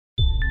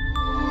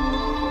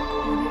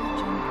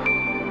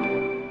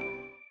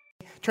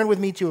turn with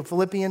me to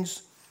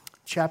Philippians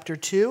chapter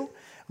 2.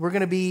 We're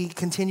going to be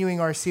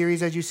continuing our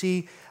series. As you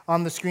see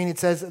on the screen, it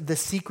says The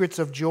Secrets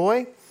of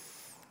Joy.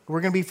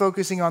 We're going to be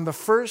focusing on the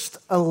first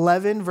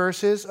 11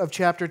 verses of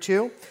chapter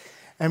 2.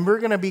 And we're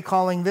going to be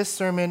calling this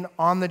sermon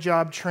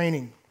On-the-Job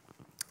Training.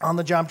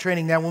 On-the-Job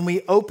Training. Now, when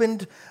we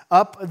opened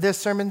up this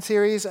sermon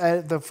series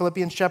at the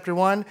Philippians chapter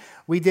 1,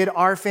 we did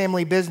our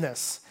family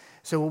business.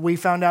 So we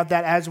found out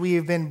that as we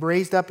have been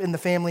raised up in the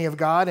family of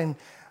God, and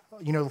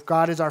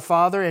God is our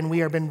Father, and we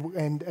have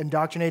been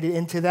indoctrinated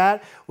into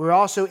that, we're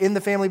also in the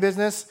family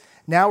business.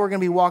 Now we're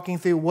going to be walking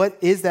through what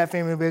is that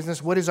family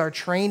business, what is our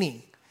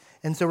training.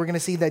 And so we're going to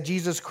see that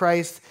Jesus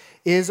Christ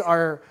is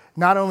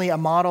not only a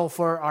model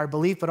for our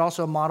belief, but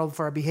also a model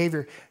for our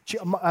behavior.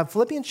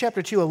 Philippians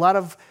chapter 2, a lot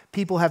of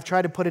people have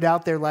tried to put it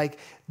out there like,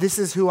 this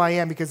is who I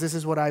am because this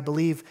is what I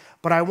believe.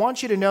 But I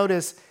want you to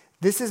notice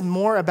this is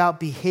more about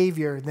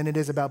behavior than it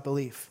is about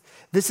belief.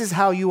 This is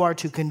how you are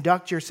to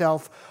conduct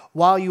yourself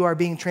while you are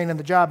being trained on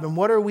the job. And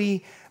what are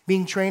we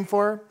being trained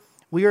for?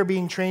 We are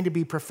being trained to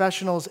be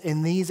professionals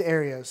in these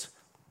areas: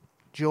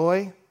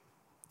 joy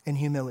and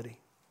humility.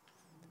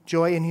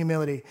 Joy and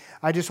humility.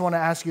 I just want to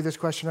ask you this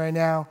question right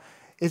now.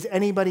 Is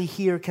anybody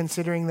here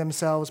considering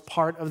themselves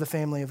part of the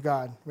family of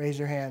God? Raise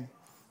your hand.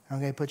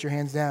 Okay, put your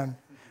hands down.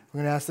 We're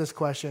going to ask this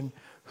question.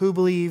 Who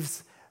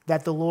believes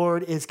that the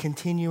Lord is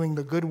continuing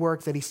the good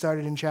work that he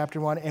started in chapter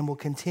 1 and will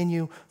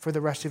continue for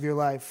the rest of your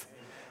life?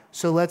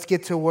 So let's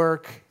get to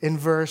work in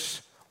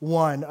verse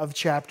 1 of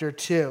chapter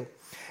 2.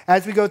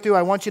 As we go through,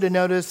 I want you to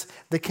notice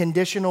the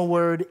conditional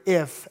word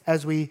if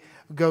as we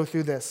go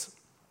through this.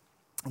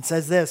 It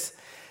says this: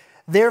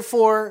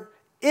 therefore,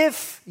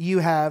 if you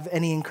have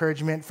any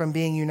encouragement from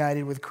being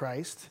united with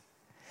Christ,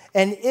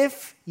 and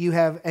if you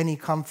have any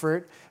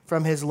comfort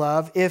from his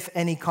love, if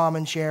any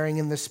common sharing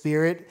in the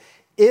Spirit,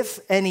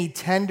 if any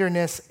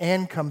tenderness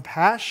and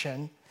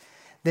compassion,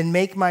 then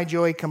make my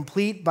joy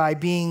complete by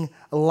being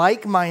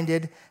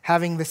like-minded,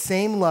 having the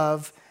same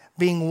love,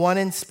 being one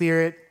in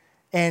spirit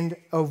and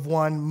of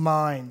one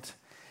mind.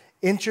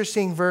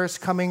 Interesting verse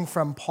coming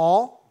from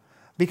Paul,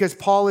 because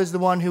Paul is the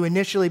one who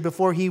initially,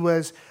 before he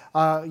was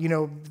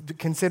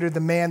considered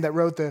the man that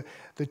wrote the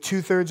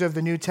 2/3 of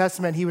the New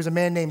Testament, he was a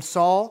man named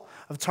Saul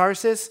of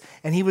Tarsus,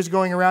 and he was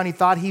going around, he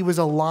thought he was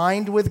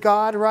aligned with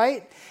God,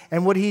 right?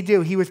 And what did he do?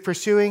 He was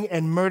pursuing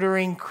and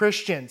murdering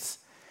Christians.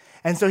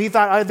 And so he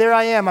thought, there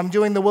I am, I'm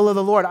doing the will of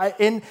the Lord.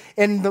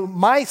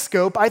 My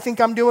scope, I think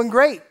I'm doing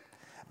great.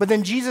 But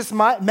then Jesus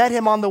met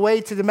him on the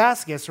way to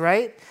Damascus,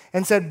 right?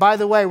 And said, by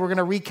the way, we're going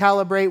to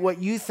recalibrate what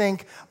you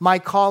think my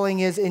calling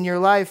is in your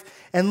life.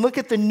 And look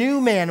at the new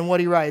man and what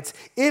he writes.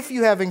 If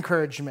you have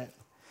encouragement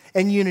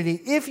and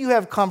unity, if you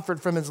have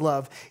comfort from his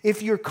love,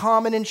 if you're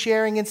common in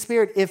sharing in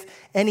spirit, if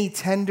any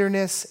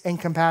tenderness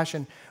and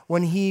compassion.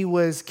 When he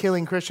was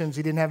killing Christians,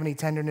 he didn't have any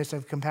tenderness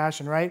of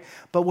compassion, right?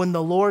 But when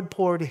the Lord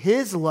poured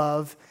his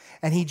love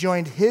and he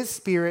joined his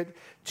spirit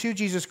to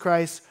Jesus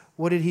Christ,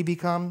 what did he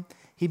become?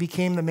 He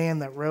became the man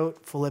that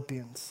wrote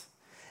Philippians.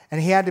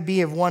 And he had to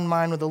be of one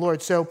mind with the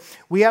Lord. So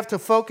we have to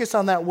focus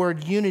on that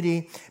word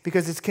unity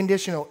because it's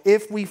conditional.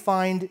 If we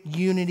find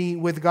unity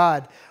with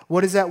God,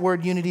 what does that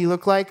word unity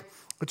look like?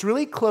 It's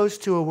really close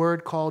to a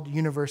word called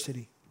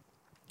university.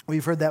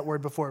 We've heard that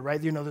word before,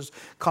 right? There's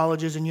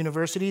colleges and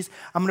universities.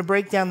 I'm going to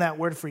break down that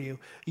word for you.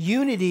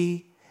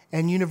 Unity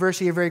and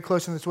university are very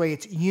close in this way.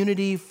 It's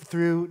unity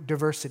through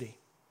diversity.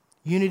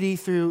 Unity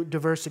through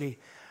diversity.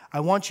 I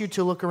want you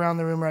to look around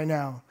the room right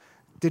now.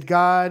 Did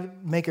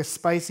God make a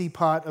spicy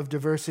pot of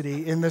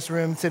diversity in this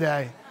room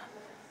today?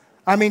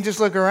 Just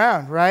look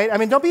around, right?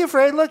 Don't be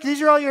afraid. Look,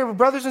 these are all your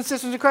brothers and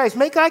sisters in Christ.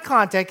 Make eye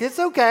contact. It's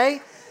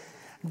okay.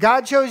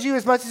 God chose you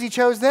as much as he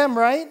chose them,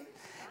 right?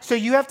 So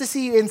you have to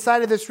see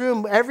inside of this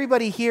room,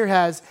 everybody here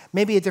has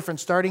maybe a different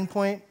starting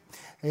point.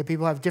 Maybe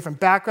people have different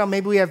background.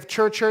 Maybe we have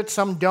church hurts.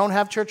 Some don't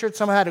have church hurts.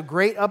 Some had a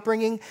great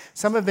upbringing.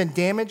 Some have been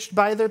damaged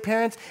by their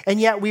parents. And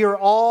yet we are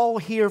all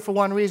here for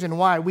one reason.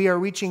 Why? We are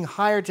reaching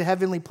higher to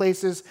heavenly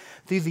places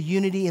through the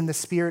unity in the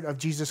Spirit of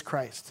Jesus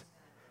Christ.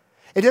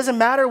 It doesn't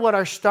matter what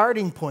our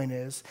starting point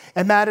is.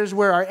 It matters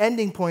where our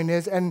ending point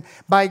is. And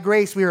by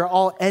grace, we are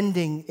all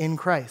ending in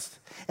Christ.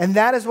 And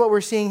that is what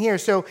we're seeing here.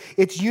 So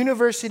it's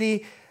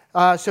university.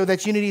 So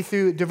that's unity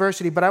through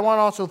diversity. But I want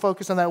to also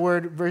focus on that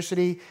word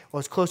diversity. Well,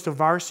 it's close to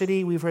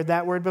varsity. We've heard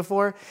that word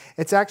before.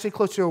 It's actually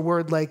close to a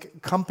word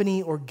like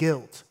company or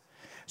guild.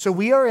 So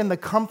we are in the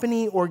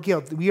company or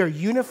guild. We are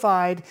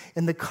unified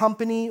in the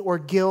company or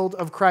guild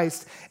of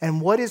Christ.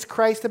 And what is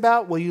Christ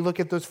about? Well, you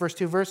look at those first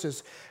two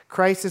verses.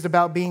 Christ is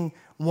about being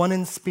one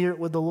in spirit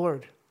with the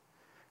Lord.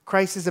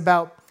 Christ is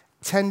about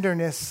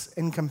tenderness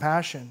and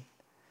compassion.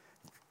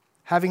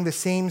 Having the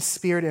same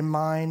spirit and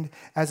mind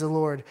as the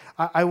Lord.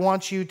 I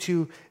want you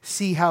to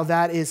see how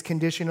that is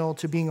conditional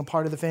to being a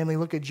part of the family.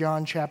 Look at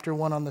John chapter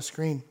 1 on the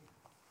screen.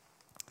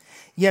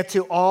 Yet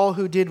to all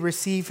who did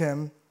receive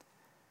him,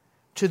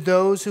 to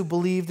those who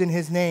believed in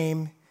his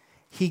name,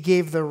 he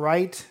gave the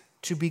right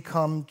to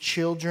become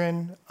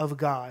children of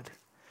God.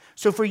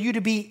 So for you to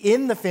be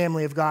in the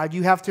family of God,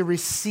 you have to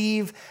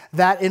receive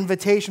that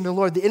invitation to the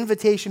Lord. The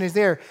invitation is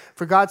there.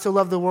 For God so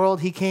loved the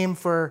world, he came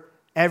for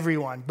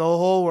everyone, the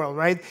whole world,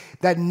 right?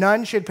 That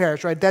none should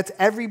perish, right? That's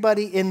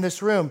everybody in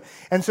this room.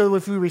 And so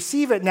if we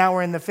receive it, now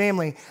we're in the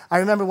family. I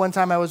remember one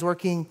time I was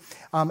working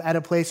at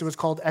a place, it was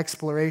called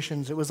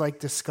Explorations. It was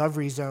like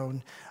Discovery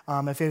Zone.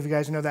 If any of you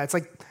guys know that. It's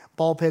like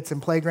ball pits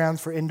and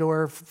playgrounds for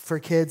indoor for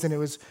kids. And it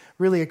was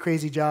really a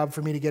crazy job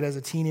for me to get as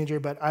a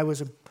teenager, but I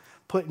was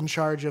put in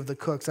charge of the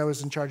cooks. I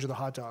was in charge of the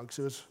hot dogs.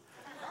 It was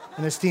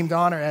an esteemed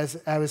honor as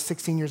I was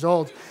 16 years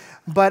old.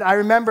 But I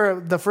remember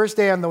the first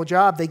day on the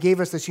job, they gave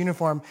us this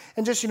uniform.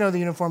 And just, the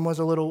uniform was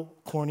a little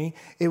corny.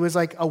 It was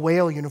like a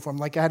whale uniform.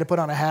 Like I had to put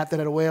on a hat that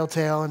had a whale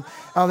tail and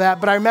all that.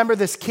 But I remember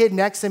this kid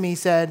next to me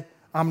said,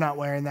 I'm not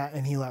wearing that.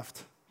 And he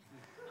left.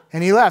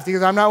 He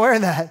goes, I'm not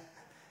wearing that.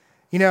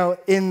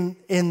 In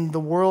the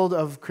world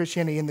of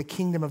Christianity, in the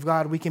kingdom of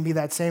God, we can be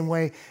that same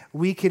way.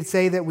 We could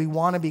say that we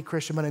want to be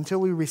Christian, but until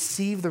we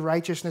receive the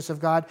righteousness of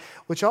God,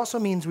 which also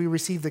means we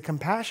receive the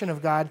compassion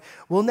of God,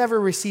 we'll never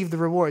receive the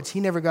rewards. He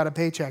never got a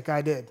paycheck.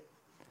 I did.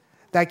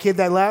 That kid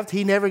that left,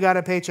 he never got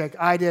a paycheck.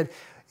 I did.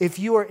 If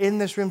you are in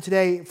this room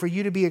today, for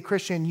you to be a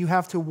Christian, you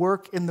have to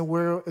work in the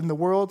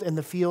world, in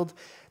the field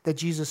that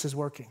Jesus is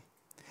working.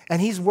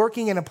 And he's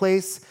working in a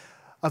place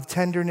of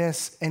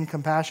tenderness and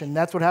compassion.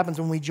 That's what happens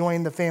when we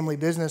join the family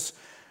business.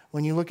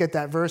 When you look at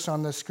that verse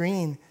on the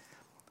screen,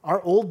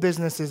 our old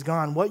business is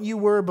gone. What you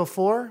were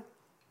before,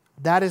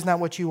 that is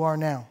not what you are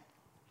now.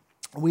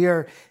 We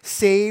are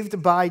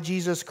saved by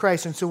Jesus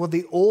Christ. And so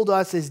the old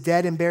us is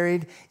dead and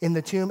buried in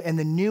the tomb, and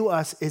the new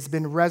us has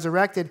been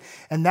resurrected.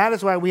 And that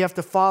is why we have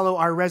to follow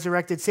our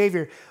resurrected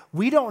Savior.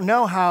 We don't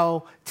know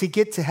how to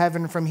get to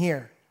heaven from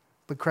here,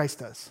 but Christ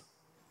does.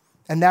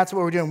 And that's what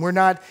we're doing. We're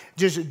not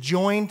just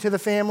joined to the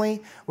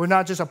family. We're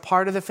not just a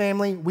part of the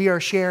family. We are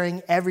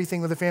sharing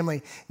everything with the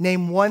family.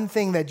 Name one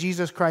thing that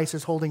Jesus Christ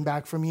is holding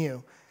back from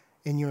you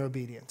in your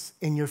obedience,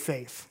 in your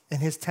faith, in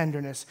his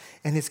tenderness,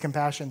 and his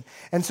compassion.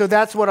 And so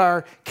that's what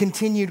our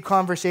continued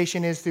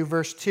conversation is through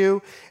verse 2.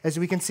 As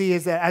we can see,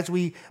 is that as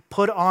we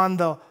put on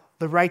the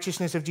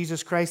righteousness of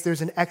Jesus Christ,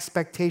 there's an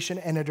expectation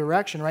and a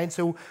direction, right?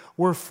 So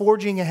we're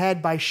forging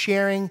ahead by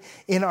sharing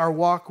in our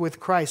walk with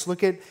Christ.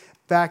 Look at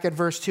back at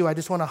verse 2, I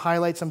just want to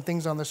highlight some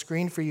things on the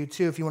screen for you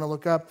too, if you want to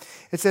look up.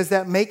 It says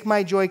that make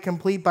my joy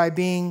complete by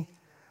being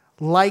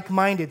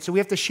like-minded. So we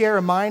have to share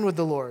a mind with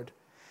the Lord.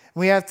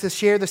 We have to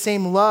share the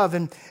same love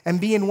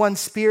and be in one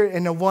spirit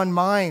and in one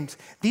mind.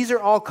 These are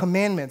all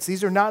commandments.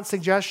 These are not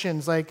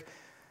suggestions like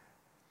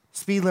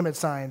speed limit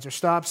signs or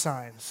stop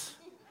signs.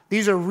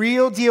 These are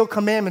real deal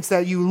commandments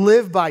that you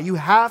live by. You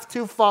have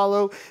to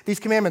follow these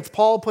commandments.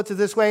 Paul puts it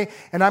this way,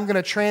 and I'm going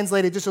to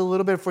translate it just a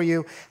little bit for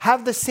you.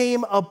 Have the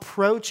same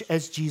approach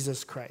as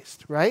Jesus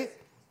Christ, right?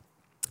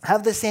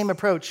 Have the same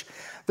approach.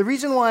 The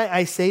reason why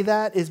I say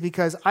that is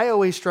because I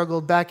always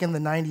struggled back in the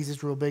 90s.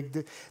 It's real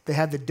big. They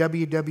had the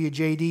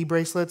WWJD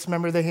bracelets.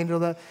 Remember they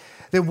handled that?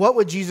 Then what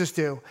would Jesus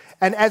do?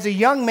 And as a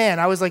young man,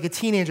 I was like a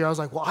teenager. I was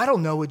like, well, I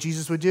don't know what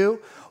Jesus would do.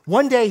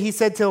 One day he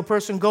said to a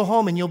person, go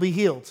home and you'll be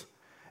healed.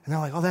 And they're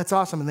like, oh, that's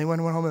awesome. And they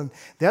went home. And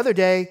the other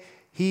day,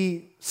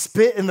 he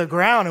spit in the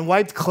ground and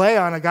wiped clay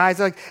on a guy. He's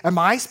like, am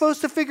I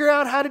supposed to figure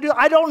out how to do it?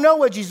 I don't know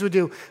what Jesus would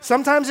do.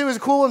 Sometimes it was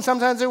cool and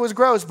sometimes it was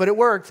gross, but it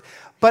worked.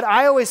 But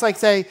I always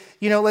say,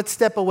 let's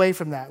step away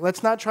from that.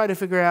 Let's not try to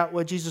figure out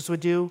what Jesus would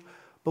do,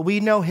 but we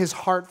know his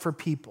heart for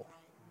people.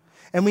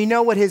 And we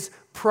know what his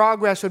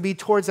progress would be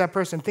towards that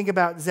person. Think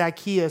about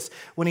Zacchaeus.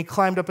 When he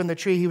climbed up in the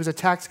tree, he was a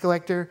tax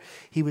collector.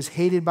 He was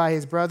hated by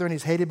his brother and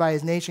he's hated by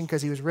his nation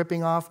because he was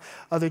ripping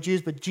off other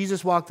Jews. But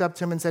Jesus walked up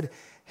to him and said,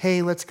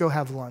 hey, let's go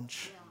have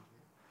lunch.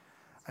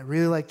 I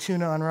really like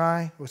tuna on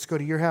rye. Let's go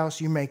to your house.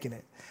 You're making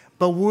it.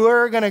 But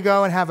we're going to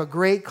go and have a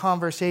great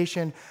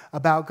conversation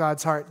about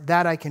God's heart.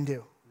 That I can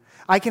do.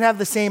 I can have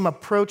the same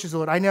approach as the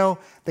Lord. I know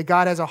that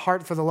God has a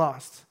heart for the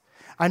lost.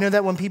 I know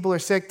that when people are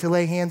sick, to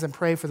lay hands and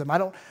pray for them. I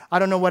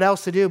don't know what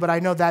else to do, but I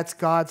know that's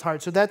God's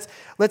heart. So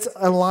let's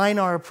align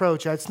our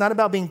approach. It's not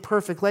about being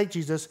perfect like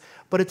Jesus,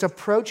 but it's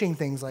approaching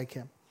things like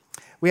him.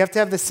 We have to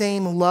have the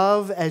same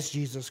love as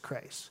Jesus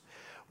Christ.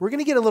 We're going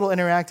to get a little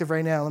interactive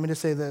right now. Let me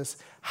just say this.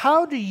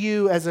 How do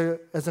you, as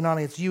an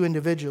audience, you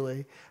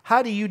individually,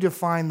 how do you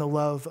define the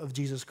love of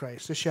Jesus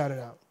Christ? Just shout it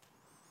out.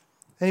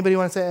 Anybody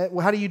want to say,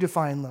 well, how do you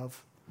define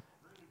love?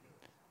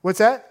 What's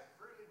that?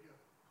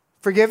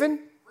 Forgiven?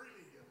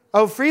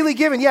 Oh, freely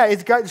given. Yeah,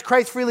 it's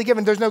Christ freely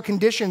given. There's no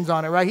conditions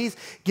on it, right? He's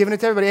given it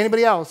to everybody.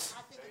 Anybody else?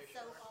 I think it's so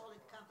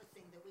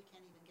all-encompassing that we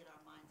can't even get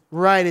our minds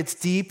around. Right, it's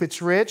deep,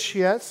 it's rich,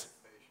 yes.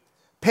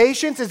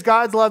 Patience, is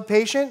God's love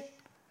patient?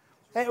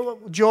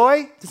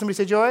 Joy, did somebody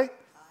say joy?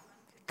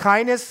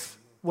 Kindness,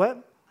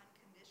 what?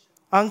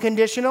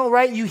 Unconditional,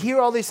 right? You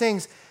hear all these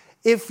things.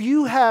 If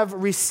you have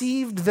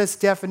received this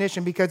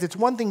definition, because it's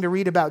one thing to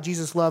read about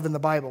Jesus' love in the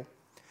Bible.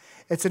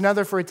 It's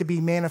another for it to be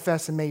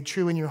manifest and made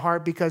true in your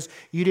heart because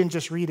you didn't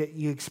just read it,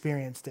 you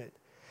experienced it.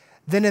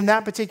 Then in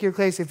that particular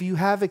case, if you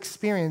have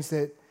experienced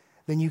it,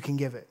 then you can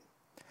give it.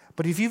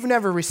 But if you've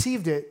never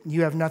received it,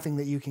 you have nothing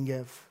that you can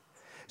give.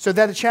 So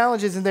that the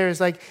challenge isn't there.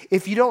 Is like,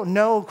 if you don't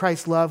know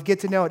Christ's love, get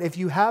to know it. If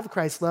you have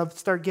Christ's love,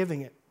 start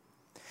giving it.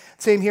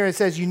 Same here, it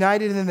says,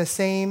 united in the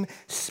same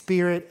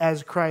spirit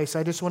as Christ.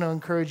 I just want to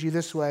encourage you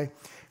this way.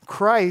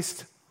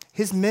 Christ,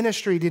 his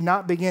ministry did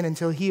not begin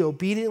until he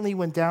obediently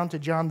went down to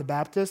John the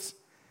Baptist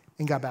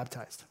and got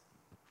baptized.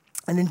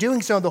 And in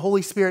doing so, the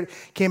Holy Spirit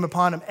came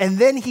upon him. And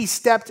then he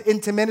stepped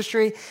into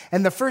ministry.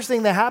 And the first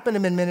thing that happened to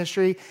him in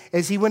ministry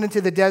is he went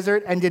into the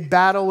desert and did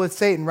battle with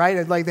Satan, right?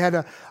 And like they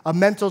had a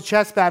mental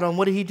chess battle. And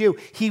what did he do?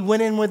 He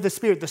went in with the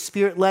Spirit. The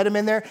Spirit led him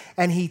in there,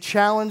 and he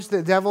challenged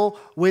the devil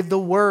with the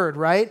word,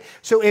 right?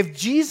 So if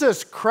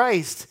Jesus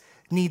Christ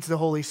needs the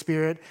Holy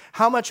Spirit,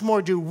 how much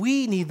more do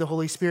we need the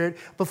Holy Spirit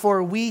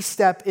before we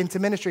step into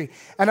ministry?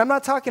 And I'm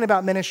not talking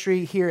about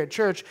ministry here at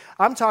church.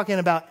 I'm talking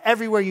about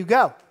everywhere you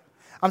go.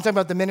 I'm talking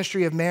about the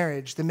ministry of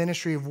marriage, the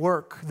ministry of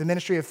work, the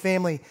ministry of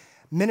family,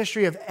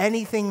 ministry of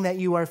anything that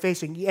you are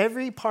facing.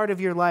 Every part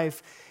of your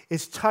life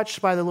is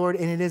touched by the Lord,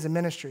 and it is a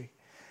ministry.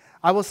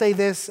 I will say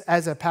this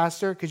as a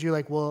pastor, because you're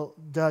like, well,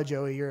 duh,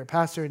 Joey, you're a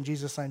pastor, and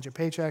Jesus signs your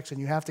paychecks, and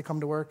you have to come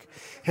to work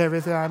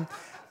every time.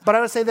 But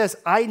I would say this,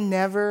 I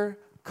never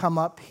come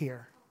up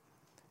here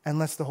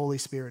unless the Holy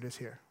Spirit is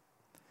here.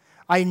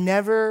 I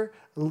never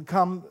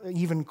come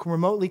even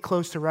remotely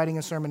close to writing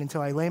a sermon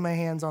until I lay my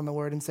hands on the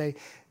word and say,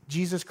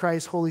 Jesus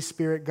Christ, Holy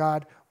Spirit,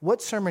 God,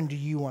 what sermon do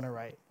you want to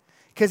write?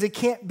 Because it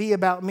can't be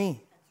about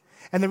me.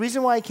 And the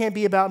reason why it can't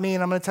be about me,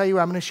 and I'm going to tell you,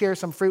 I'm going to share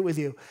some fruit with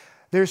you.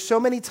 There's so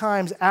many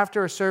times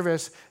after a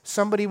service,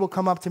 somebody will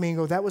come up to me and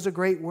go, that was a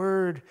great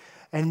word,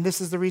 and this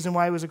is the reason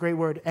why it was a great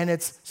word, and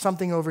it's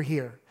something over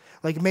here.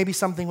 Like maybe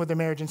something with their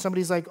marriage, and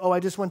somebody's like, oh, I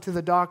just went to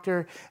the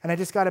doctor, and I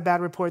just got a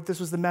bad report. This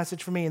was the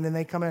message for me, and then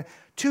they come in.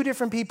 2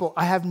 different people.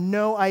 I have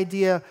no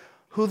idea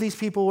who these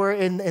people were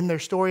in their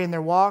story and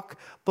their walk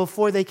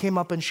before they came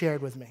up and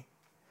shared with me.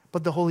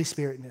 But the Holy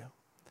Spirit knew.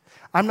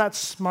 I'm not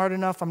smart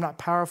enough. I'm not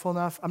powerful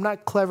enough. I'm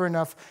not clever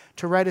enough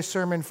to write a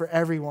sermon for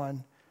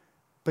everyone,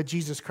 but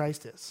Jesus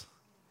Christ is.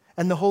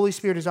 And the Holy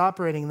Spirit is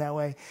operating that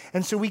way.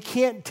 And so we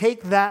can't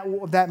take that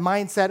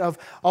mindset of,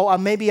 oh,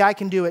 maybe I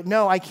can do it.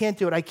 No, I can't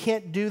do it. I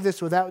can't do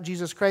this without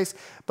Jesus Christ.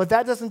 But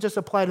that doesn't just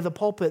apply to the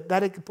pulpit.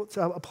 That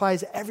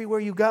applies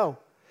everywhere you go.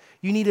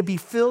 You need to be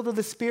filled with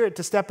the Spirit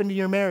to step into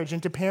your marriage,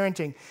 into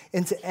parenting,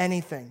 into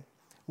anything.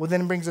 Well,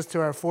 then it brings us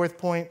to our 4th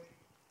point,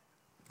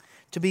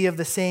 to be of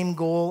the same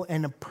goal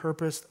and the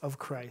purpose of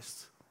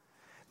Christ.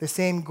 The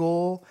same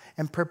goal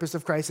and purpose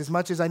of Christ. As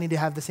much as I need to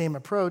have the same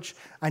approach,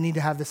 I need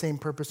to have the same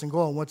purpose and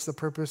goal. And what's the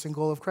purpose and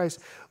goal of Christ?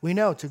 We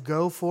know to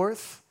go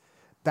forth,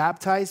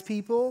 baptize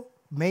people,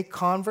 make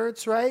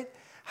converts, right?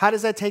 How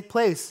does that take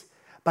place?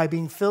 By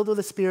being filled with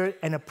the Spirit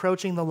and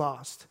approaching the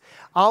lost.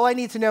 All I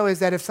need to know is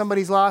that if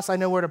somebody's lost, I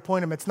know where to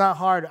point them. It's not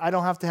hard. I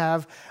don't have to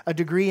have a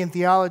degree in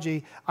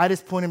theology. I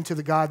just point them to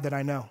the God that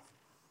I know.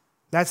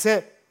 That's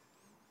it.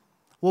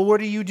 Well, what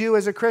do you do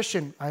as a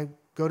Christian? I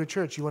go to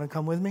church. You want to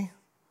come with me?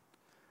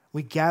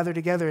 We gather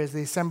together as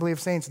the assembly of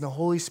saints, and the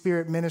Holy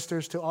Spirit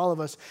ministers to all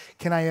of us.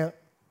 Can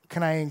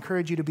I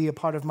encourage you to be a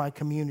part of my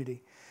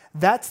community?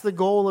 That's the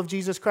goal of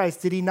Jesus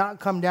Christ. Did he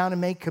not come down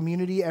and make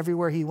community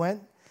everywhere he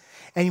went?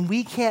 And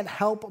we can't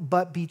help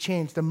but be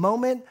changed. The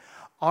moment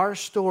our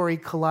story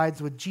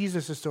collides with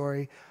Jesus'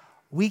 story,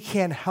 we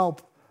can't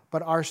help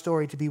but our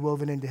story to be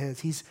woven into his.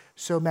 He's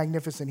so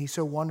magnificent. He's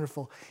so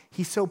wonderful.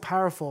 He's so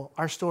powerful.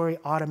 Our story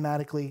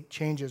automatically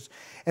changes.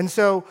 And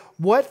so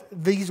what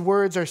these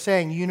words are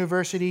saying,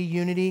 university,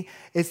 unity,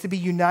 is to be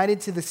united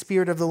to the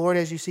Spirit of the Lord,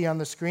 as you see on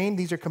the screen.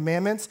 These are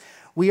commandments.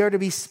 We are to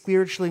be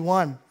spiritually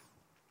one.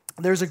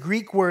 There's a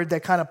Greek word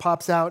that kind of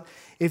pops out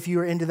if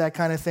you're into that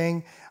kind of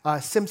thing,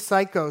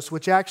 sympsychos,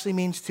 which actually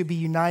means to be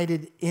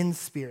united in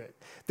spirit.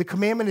 The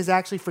commandment is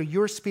actually for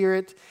your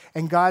spirit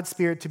and God's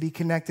spirit to be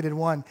connected in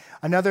one.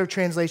 Another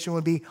translation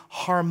would be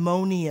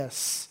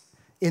harmonious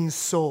in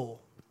soul.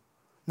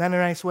 Isn't that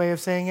a nice way of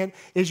saying it?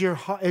 Is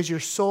your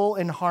soul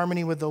in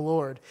harmony with the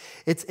Lord?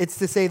 It's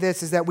to say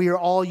this, is that we are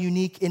all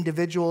unique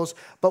individuals,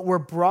 but we're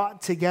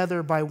brought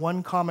together by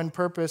one common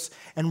purpose,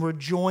 and we're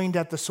joined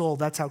at the soul.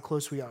 That's how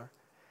close we are.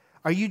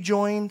 Are you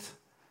joined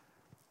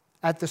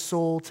at the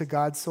soul to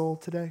God's soul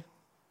today?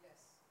 Yes.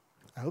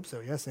 I hope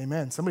so. Yes,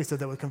 amen. Somebody said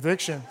that with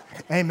conviction.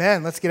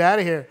 Amen. Let's get out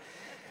of here.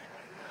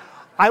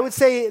 I would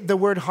say the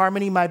word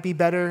harmony might be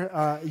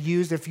better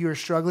used if you're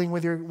struggling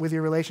with your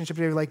relationship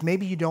today. Like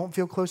maybe you don't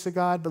feel close to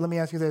God, but let me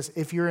ask you this.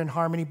 If you're in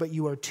harmony, but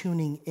you are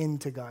tuning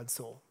into God's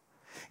soul.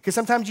 Because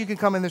sometimes you can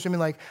come in this room and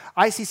like,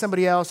 I see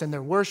somebody else and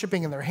they're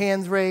worshiping and their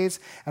hands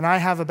raised and I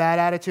have a bad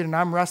attitude and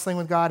I'm wrestling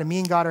with God and me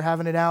and God are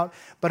having it out.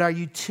 But are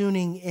you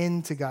tuning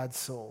into God's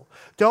soul?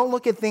 Don't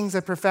look at things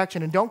at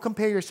perfection and don't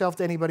compare yourself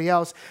to anybody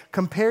else.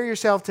 Compare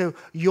yourself to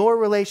your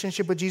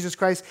relationship with Jesus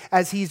Christ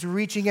as he's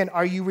reaching in.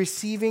 Are you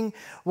receiving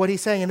what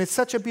he's saying? And it's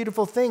such a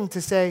beautiful thing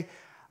to say,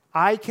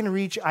 I can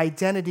reach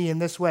identity in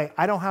this way.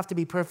 I don't have to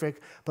be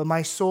perfect, but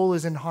my soul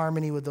is in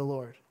harmony with the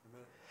Lord.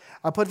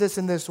 I'll put this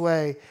in this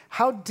way.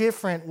 How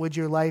different would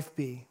your life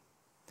be?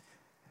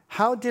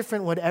 How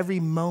different would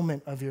every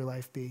moment of your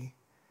life be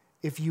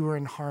if you were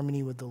in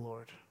harmony with the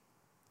Lord?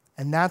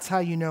 And that's how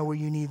you know where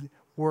you need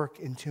work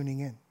in tuning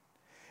in.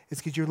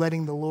 It's because you're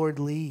letting the Lord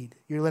lead.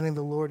 You're letting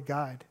the Lord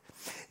guide.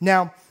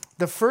 Now,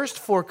 the first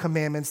 4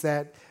 commandments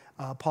that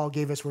Paul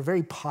gave us were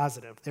very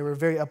positive. They were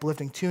very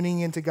uplifting,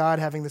 tuning into God,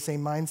 having the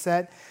same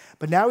mindset.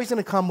 But now he's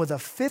going to come with a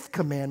 5th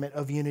commandment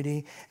of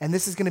unity, and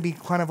this is going to be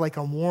kind of like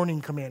a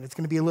warning command. It's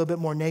going to be a little bit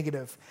more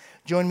negative.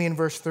 Join me in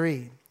verse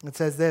 3. It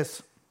says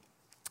this: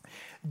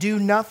 do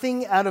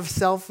nothing out of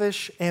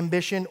selfish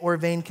ambition or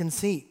vain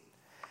conceit.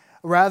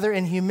 Rather,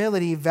 in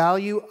humility,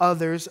 value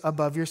others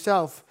above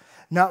yourself,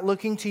 not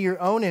looking to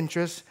your own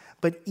interests,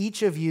 but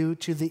each of you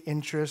to the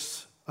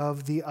interests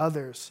of the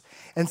others.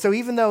 And so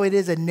even though it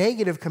is a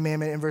negative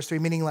commandment in verse 3,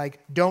 meaning like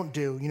don't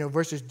do,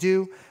 versus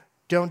do,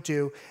 don't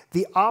do,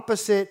 the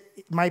opposite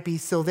might be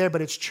still there,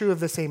 but it's true of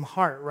the same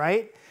heart,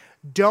 right?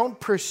 Don't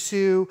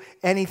pursue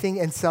anything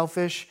in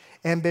selfish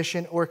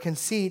ambition or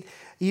conceit,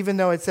 even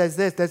though it says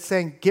this, that's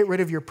saying get rid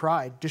of your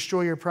pride,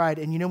 destroy your pride.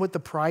 And you know what the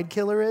pride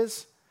killer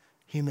is?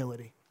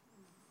 Humility.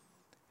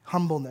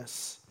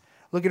 Humbleness.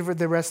 Look at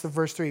the rest of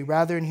verse 3.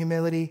 Rather, in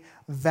humility,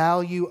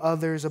 value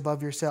others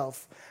above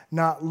yourself,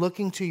 not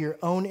looking to your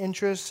own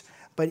interests,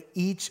 but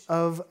each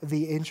of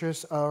the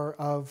interests are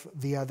of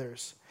the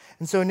others.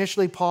 And so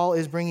initially, Paul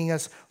is bringing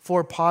us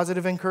 4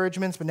 positive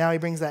encouragements, but now he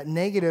brings that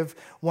negative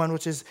one,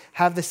 which is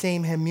have the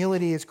same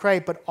humility as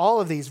Christ. But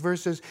all of these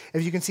verses,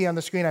 as you can see on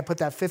the screen, I put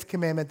that 5th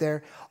commandment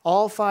there.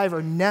 All 5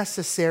 are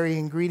necessary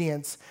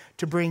ingredients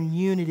to bring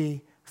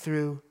unity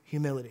through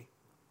humility.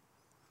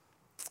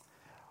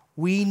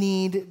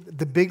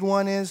 The big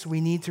one is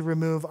we need to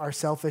remove our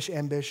selfish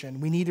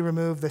ambition. We need to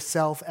remove the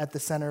self at the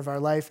center of our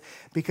life,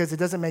 because it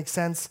doesn't make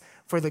sense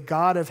for the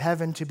God of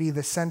heaven to be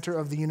the center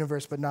of the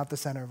universe, but not the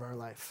center of our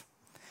life.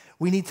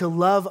 We need to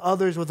love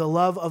others with the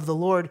love of the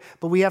Lord,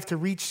 but we have to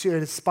reach to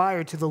and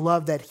aspire to the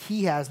love that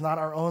he has, not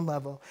our own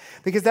level.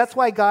 Because that's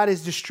why God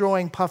is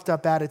destroying puffed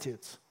up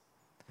attitudes.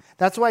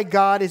 That's why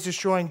God is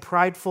destroying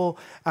prideful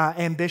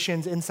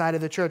ambitions inside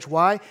of the church.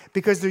 Why?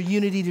 Because they're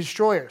unity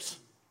destroyers.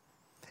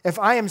 If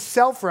I am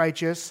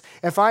self-righteous,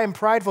 if I am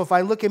prideful, if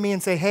I look at me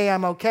and say, hey,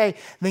 I'm okay,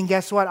 then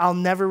guess what? I'll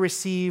never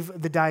receive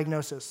the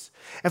diagnosis.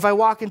 If I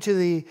walk into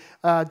the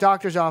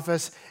doctor's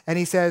office and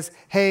he says,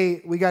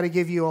 hey, we got to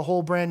give you a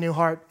whole brand new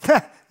heart.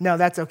 No,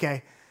 that's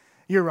okay.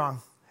 You're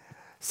wrong.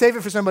 Save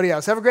it for somebody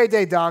else. Have a great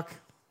day, doc.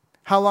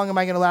 How long am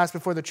I going to last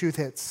before the truth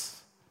hits?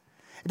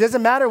 It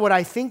doesn't matter what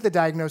I think the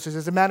diagnosis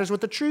is. It matters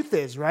what the truth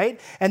is, right?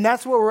 And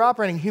that's what we're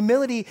operating.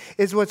 Humility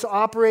is what's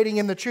operating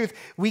in the truth.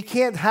 We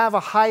can't have a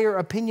higher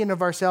opinion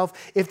of ourselves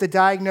if the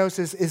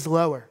diagnosis is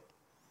lower.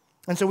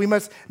 And so we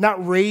must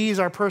not raise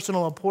our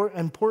personal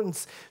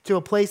importance to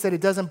a place that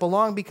it doesn't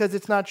belong, because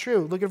it's not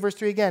true. Look at verse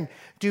 3 again.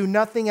 Do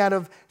nothing out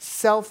of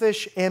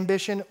selfish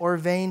ambition or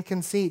vain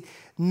conceit.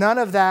 None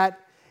of that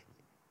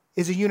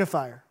is a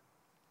unifier.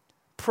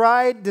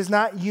 Pride does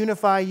not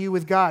unify you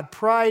with God.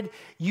 Pride,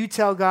 you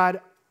tell God,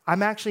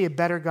 I'm actually a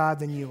better God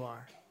than you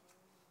are.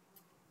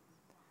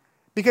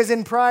 Because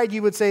in pride,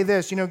 you would say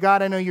this,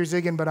 God, I know you're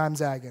zigging, but I'm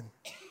zagging.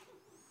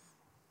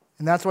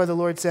 And that's why the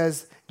Lord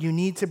says, you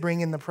need to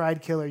bring in the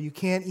pride killer. You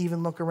can't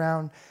even look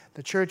around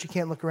the church. You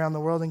can't look around the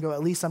world and go,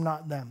 at least I'm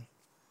not them.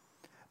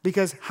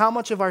 Because how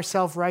much of our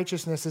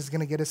self-righteousness is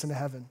going to get us into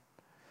heaven?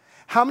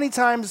 How many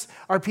times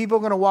are people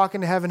going to walk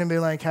into heaven and be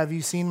like, have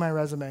you seen my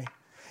resume?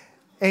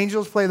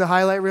 Angels play the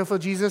highlight reel for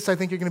Jesus. I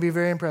think you're going to be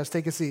very impressed.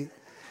 Take a seat.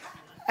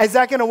 Is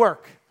that going to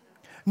work?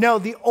 No,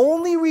 the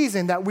only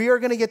reason that we are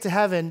going to get to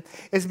heaven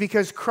is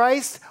because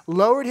Christ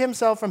lowered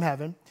himself from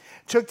heaven,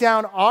 took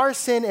down our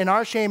sin and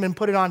our shame and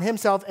put it on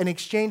himself and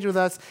exchanged with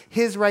us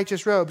his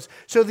righteous robes.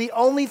 So the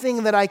only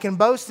thing that I can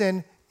boast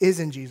in is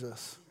in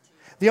Jesus.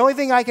 The only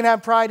thing I can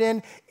have pride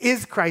in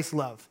is Christ's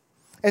love.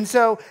 And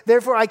so,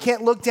 therefore, I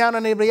can't look down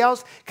on anybody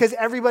else, because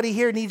everybody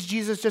here needs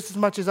Jesus just as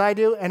much as I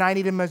do, and I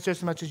need him just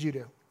as much as you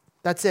do.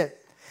 That's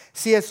it.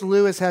 C.S.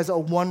 Lewis has a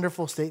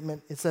wonderful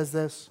statement. It says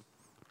this: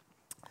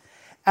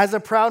 as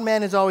a proud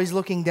man is always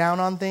looking down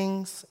on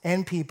things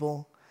and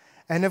people,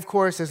 and of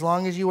course, as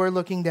long as you are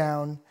looking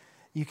down,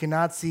 you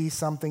cannot see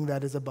something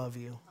that is above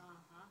you.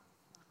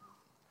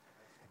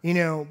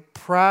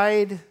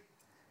 Pride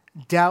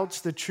doubts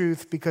the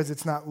truth because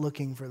it's not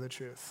looking for the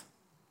truth.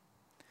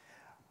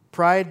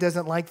 Pride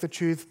doesn't like the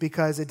truth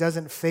because it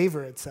doesn't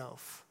favor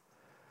itself.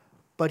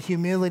 But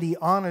humility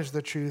honors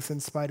the truth in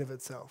spite of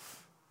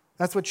itself.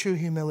 That's what true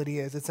humility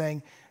is. It's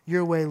saying,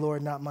 your way,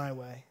 Lord, not my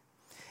way.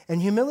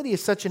 And humility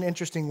is such an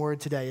interesting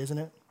word today, isn't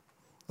it?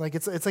 Like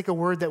it's like a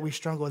word that we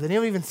struggle with. And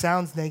it even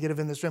sounds negative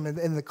in this room,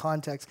 in the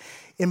context.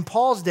 In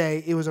Paul's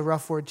day, it was a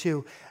rough word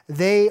too.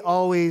 They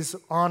always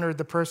honored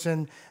the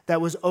person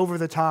that was over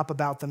the top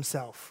about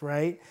themselves,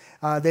 right?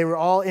 They were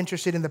all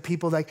interested in the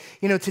people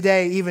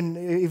today,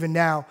 even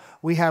now,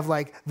 we have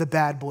like the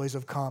bad boys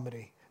of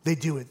comedy. They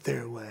do it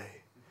their way.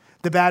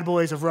 The bad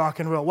boys of rock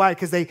and roll. Why?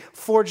 Because they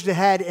forged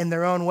ahead in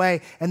their own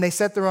way and they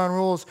set their own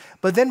rules.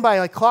 But then by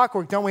like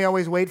clockwork, don't we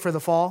always wait for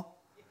the fall?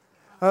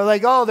 Or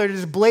they're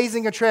just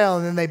blazing a trail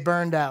and then they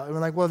burned out. And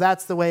we're like, well,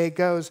 that's the way it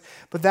goes.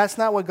 But that's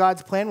not what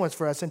God's plan was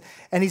for us.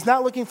 And he's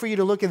not looking for you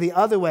to look at the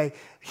other way.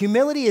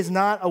 Humility is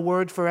not a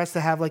word for us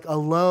to have like a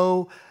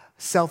low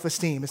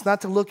self-esteem. It's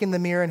not to look in the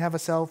mirror and have a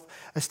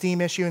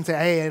self-esteem issue and say,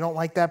 hey, I don't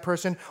like that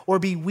person, or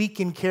be weak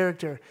in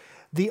character.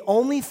 The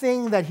only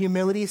thing that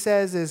humility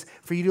says is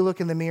for you to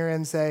look in the mirror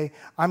and say,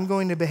 I'm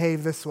going to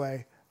behave this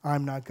way.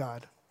 I'm not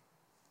God.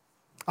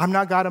 I'm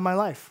not God in my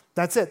life.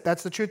 That's it.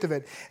 That's the truth of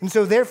it. And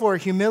so therefore,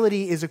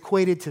 humility is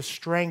equated to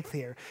strength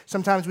here.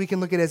 Sometimes we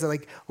can look at it as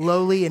like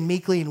lowly and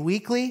meekly and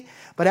weakly,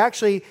 but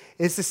actually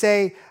it's to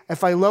say,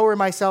 if I lower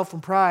myself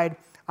from pride,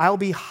 I'll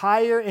be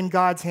higher in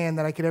God's hand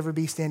than I could ever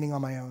be standing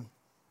on my own.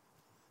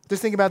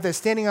 Just think about this.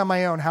 Standing on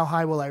my own, how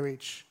high will I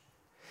reach?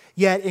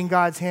 Yet in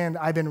God's hand,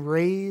 I've been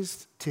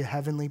raised to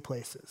heavenly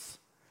places.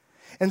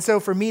 And so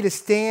for me to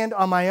stand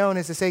on my own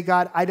is to say,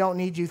 God, I don't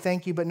need you,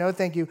 thank you, but no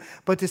thank you.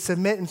 But to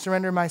submit and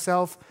surrender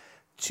myself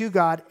to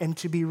God and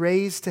to be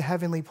raised to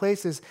heavenly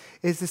places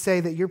is to say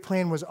that your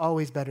plan was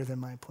always better than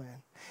my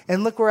plan.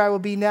 And look where I will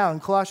be now. In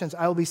Colossians,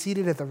 I will be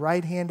seated at the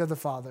right hand of the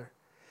Father.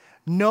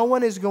 No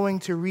one is going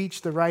to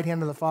reach the right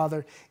hand of the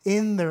Father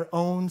in their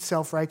own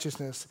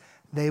self-righteousness.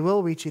 They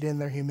will reach it in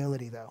their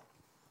humility, though.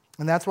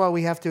 And that's why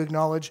we have to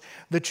acknowledge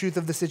the truth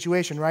of the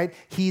situation, right?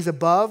 He's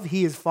above,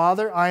 he is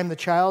Father, I am the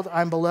child,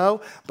 I'm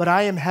below, but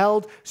I am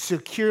held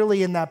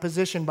securely in that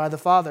position by the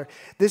Father.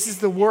 This is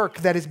the work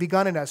that is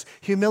begun in us.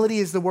 Humility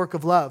is the work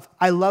of love.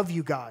 I love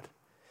you, God.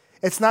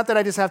 It's not that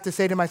I just have to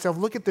say to myself,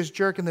 look at this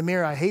jerk in the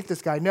mirror, I hate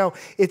this guy. No,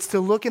 it's to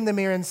look in the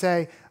mirror and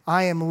say,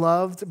 I am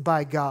loved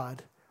by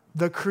God,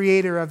 the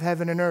creator of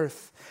heaven and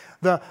earth,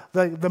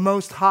 the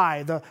most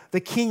high, the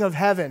king of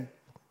heaven.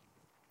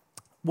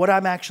 What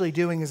I'm actually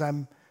doing is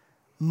I'm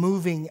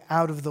moving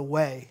out of the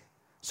way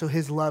so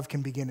his love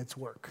can begin its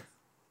work.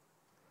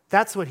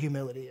 That's what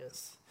humility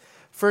is.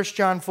 1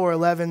 John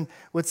 4:11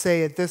 would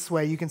say it this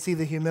way. You can see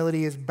the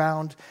humility is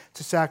bound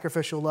to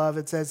sacrificial love.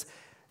 It says,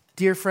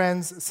 dear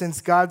friends, since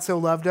God so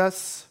loved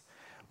us,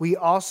 we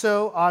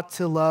also ought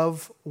to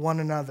love one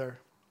another.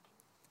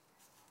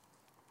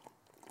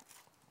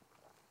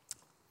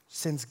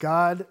 Since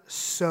God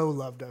so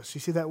loved us.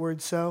 You see that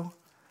word so?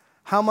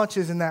 How much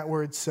is in that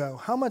word so?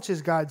 How much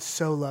has God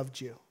so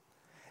loved you?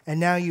 And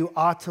now you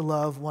ought to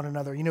love one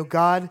another. You know,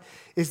 God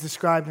is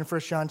described in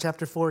 1 John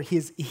chapter 4.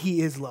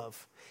 He is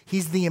love.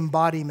 He's the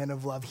embodiment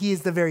of love. He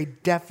is the very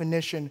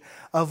definition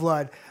of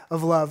love.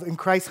 And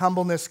Christ's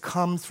humbleness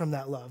comes from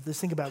that love.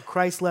 Just think about it.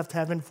 Christ left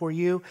heaven for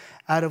you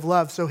out of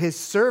love. So his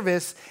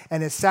service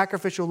and his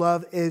sacrificial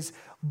love is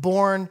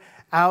born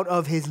out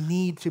of his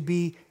need to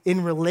be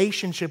in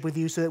relationship with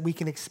you so that we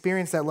can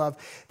experience that love.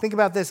 Think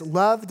about this.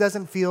 Love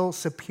doesn't feel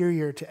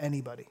superior to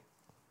anybody.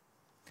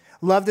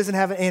 Love doesn't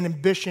have an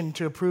ambition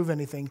to approve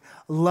anything.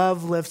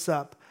 Love lifts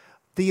up.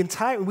 We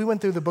went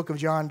through the book of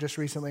John just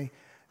recently.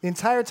 The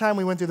entire time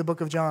we went through the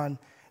book of John,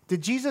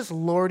 did Jesus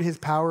lord his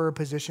power or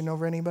position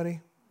over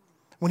anybody?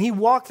 When he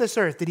walked this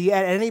earth, did he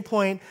at any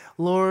point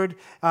lord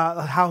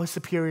how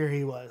superior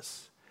he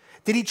was?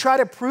 Did he try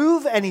to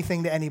prove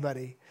anything to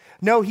anybody?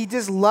 No, he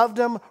just loved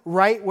them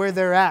right where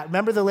they're at.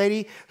 Remember the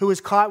lady who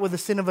was caught with the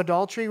sin of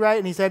adultery, right?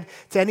 And he said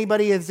to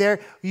anybody is there,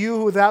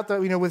 you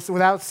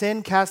without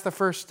sin, cast the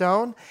first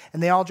stone.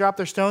 And they all dropped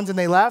their stones and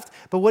they left.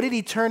 But what did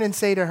he turn and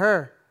say to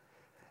her?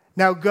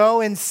 Now go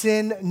and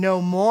sin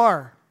no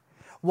more.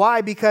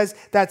 Why? Because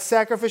that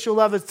sacrificial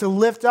love is to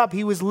lift up.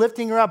 He was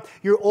lifting her up.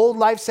 Your old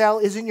lifestyle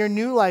isn't your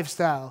new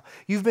lifestyle.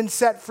 You've been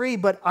set free,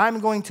 but I'm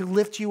going to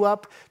lift you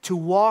up to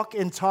walk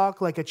and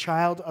talk like a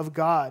child of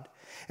God.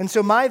 And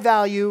so my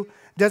value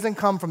doesn't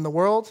come from the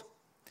world.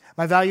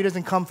 My value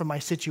doesn't come from my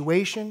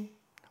situation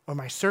or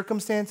my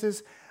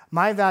circumstances.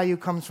 My value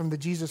comes from the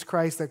Jesus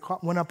Christ that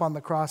went up on the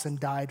cross and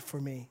died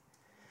for me.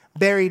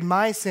 Buried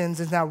my sins,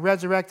 is now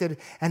resurrected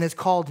and has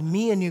called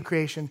me a new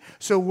creation.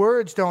 So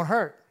words don't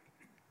hurt.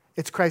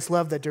 It's Christ's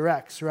love that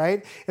directs,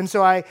 right? And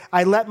so I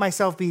let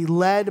myself be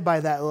led by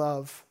that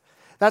love.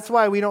 That's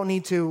why we don't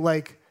need to,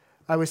 like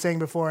I was saying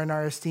before in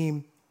our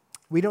esteem,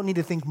 we don't need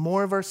to think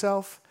more of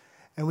ourselves.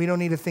 And we don't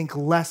need to think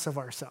less of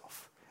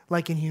ourselves,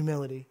 like in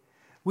humility.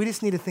 We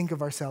just need to think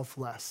of ourselves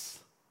less.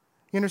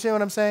 You understand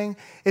what I'm saying?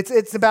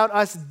 It's about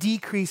us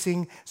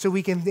decreasing so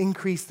we can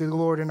increase the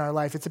Lord in our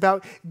life. It's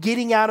about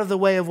getting out of the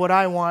way of what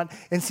I want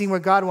and seeing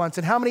what God wants.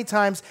 And how many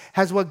times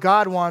has what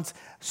God wants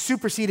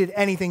superseded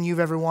anything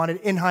you've ever wanted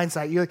in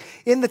hindsight? You're like,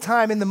 in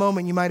the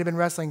moment, you might have been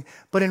wrestling.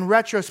 But in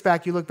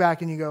retrospect, you look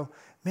back and you go,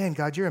 man,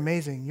 God, you're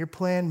amazing. Your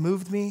plan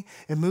moved me.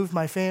 It moved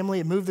my family.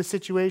 It moved the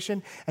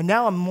situation. And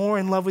now I'm more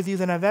in love with you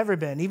than I've ever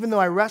been. Even though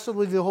I wrestled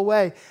with you the whole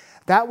way,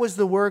 that was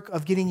the work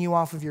of getting you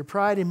off of your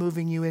pride and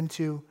moving you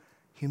into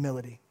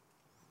humility.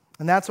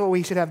 And that's what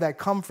we should have that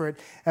comfort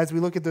as we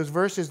look at those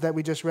verses that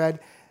we just read.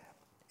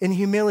 In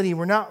humility,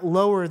 we're not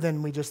lower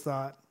than we just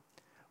thought.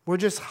 We're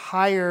just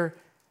higher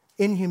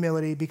in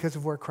humility because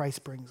of where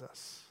Christ brings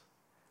us.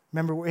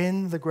 Remember, we're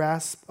in the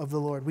grasp of the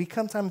Lord. We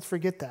sometimes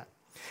forget that.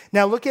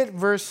 Now look at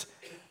verse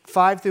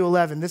 5 through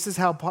 11. This is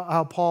how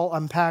Paul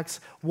unpacks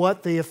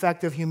what the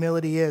effect of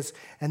humility is,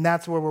 and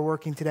that's where we're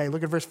working today.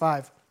 Look at verse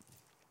 5.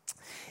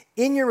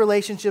 In your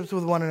relationships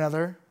with one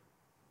another,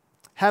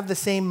 have the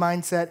same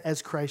mindset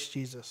as Christ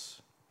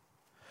Jesus,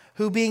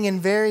 who being in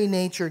very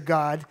nature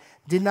God,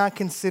 did not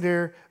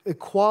consider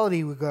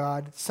equality with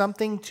God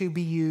something to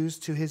be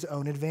used to his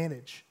own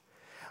advantage.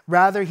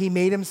 Rather, he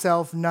made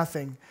himself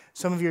nothing.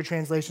 Some of your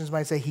translations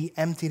might say he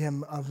emptied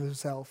him of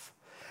himself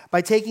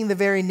by taking the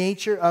very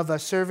nature of a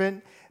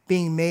servant,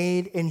 being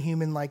made in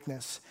human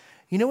likeness.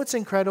 You know what's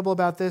incredible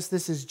about this?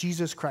 This is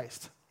Jesus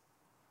Christ.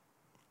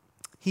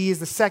 He is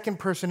the second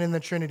person in the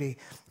Trinity.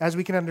 As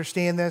we can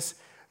understand this,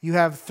 you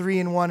have 3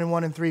 in 1 and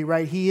 1 in 3,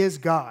 right? He is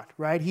God,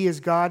 right? He is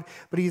God,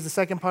 but he's the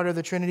second part of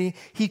the Trinity.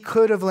 He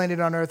could have landed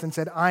on earth and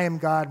said, I am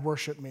God,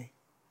 worship me.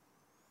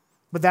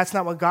 But that's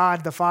not what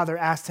God the Father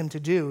asked him to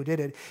do, did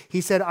it? He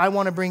said, I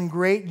want to bring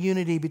great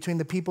unity between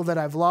the people that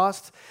I've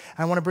lost.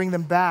 I want to bring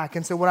them back.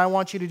 And so what I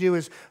want you to do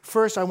is,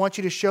 first, I want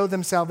you to show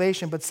them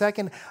salvation. But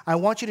second, I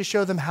want you to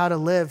show them how to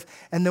live.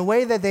 And the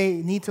way that they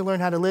need to learn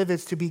how to live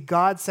is to be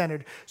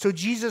God-centered. So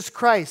Jesus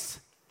Christ,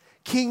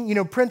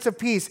 King, Prince of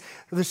Peace,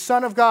 the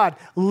Son of God,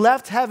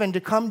 left heaven to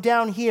come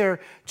down here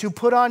to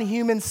put on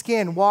human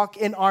skin, walk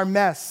in our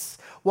mess.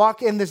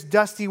 Walk in this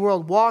dusty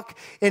world. Walk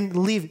and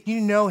leave.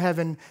 You know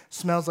heaven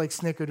smells like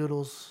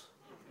snickerdoodles.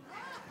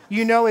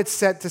 You know it's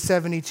set to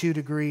 72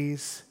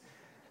 degrees.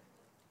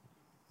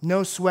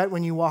 No sweat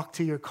when you walk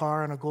to your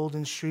car on a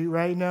golden street,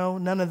 right? No,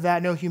 none of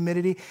that. No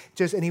humidity.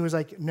 And he was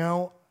like,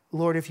 no,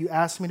 Lord, if you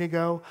ask me to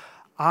go,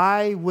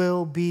 I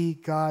will be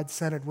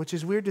God-centered, which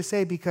is weird to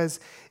say because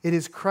it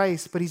is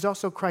Christ, but he's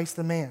also Christ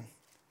the man.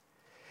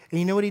 And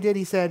you know what he did?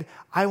 He said,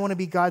 I want to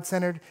be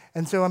God-centered,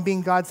 and so I'm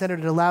being God-centered.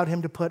 It allowed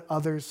him to put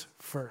others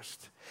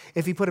first.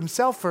 If he put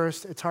himself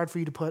first, it's hard for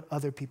you to put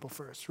other people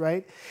first,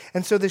 right?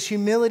 And so this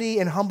humility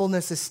and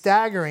humbleness is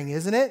staggering,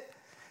 isn't it?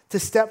 To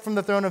step from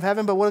the throne of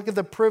heaven, but look at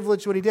the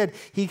privilege, what he did.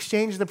 He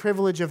exchanged the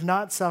privilege of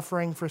not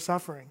suffering for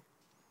suffering.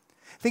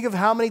 Think of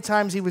how many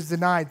times he was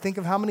denied. Think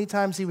of how many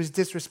times he was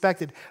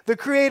disrespected. The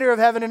creator of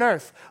heaven and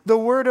earth, the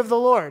word of the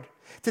Lord.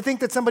 To think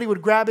that somebody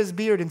would grab his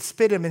beard and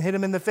spit him and hit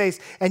him in the face.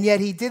 And yet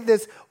he did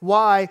this.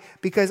 Why?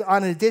 Because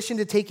in addition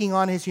to taking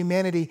on his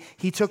humanity,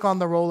 he took on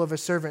the role of a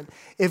servant.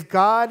 If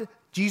God,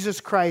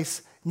 Jesus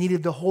Christ,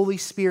 needed the Holy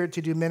Spirit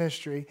to do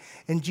ministry,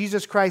 and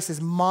Jesus Christ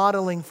is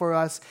modeling for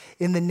us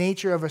in the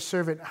nature of a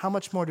servant, how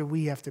much more do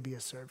we have to be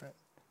a servant?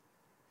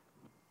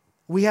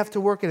 We have to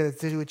work at it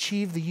to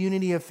achieve the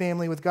unity of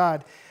family with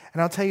God.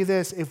 And I'll tell you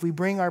this, if we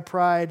bring our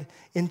pride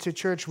into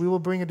church, we will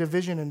bring a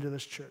division into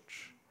this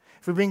church.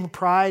 If we bring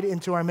pride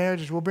into our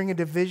marriages, we'll bring a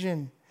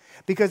division.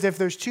 Because if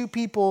there's two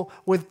people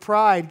with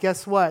pride,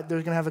 guess what? They're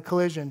going to have a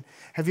collision.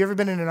 Have you ever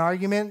been in an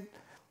argument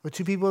with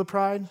two people with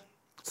pride?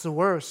 It's the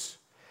worst.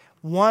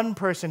 One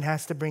person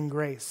has to bring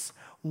grace.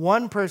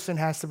 One person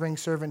has to bring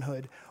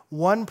servanthood.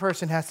 One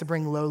person has to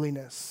bring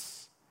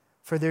lowliness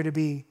for there to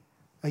be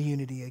a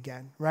unity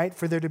again, right?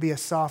 For there to be a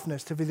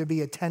softness, for there to be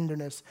a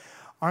tenderness.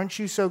 Aren't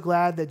you so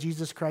glad that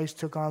Jesus Christ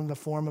took on the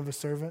form of a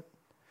servant?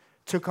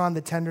 Took on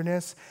the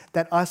tenderness,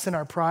 that us in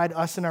our pride,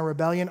 us in our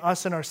rebellion,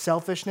 us in our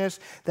selfishness,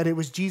 that it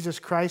was Jesus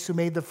Christ who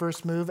made the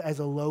first move as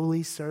a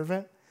lowly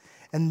servant.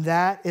 And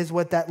that is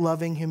what that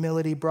loving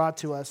humility brought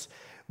to us.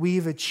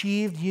 We've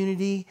achieved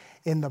unity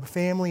in the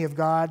family of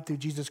God through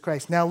Jesus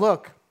Christ. Now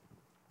look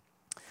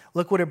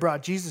what it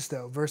brought Jesus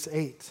though, verse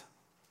 8.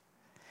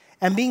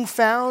 And being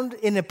found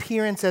in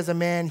appearance as a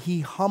man,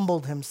 he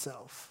humbled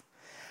himself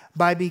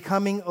by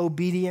becoming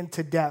obedient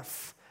to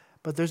death.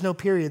 But there's no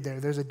period there,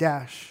 there's a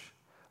dash.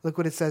 Look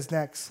what it says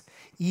next.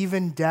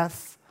 Even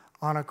death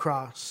on a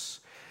cross.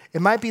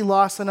 It might be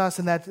lost on us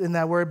in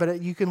that word, but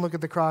you can look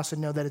at the cross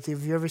and know that it's,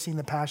 if you've ever seen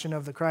The Passion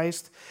of the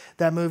Christ,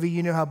 that movie,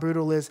 you know how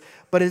brutal it is.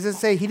 But it doesn't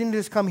say he didn't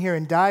just come here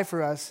and die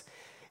for us.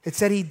 It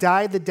said he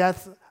died the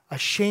death, a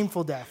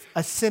shameful death,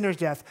 a sinner's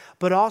death,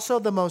 but also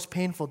the most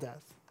painful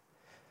death.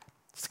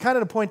 It's kind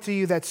of to point to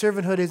you that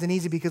servanthood isn't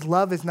easy because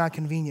love is not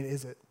convenient,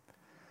 is it?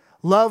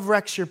 Love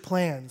wrecks your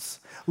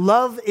plans.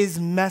 Love is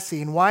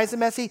messy. And why is it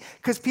messy?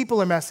 Because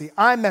people are messy.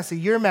 I'm messy.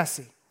 You're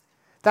messy.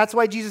 That's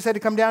why Jesus had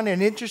to come down there.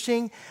 And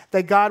interesting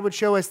that God would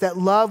show us that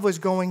love was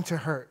going to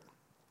hurt.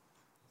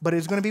 But it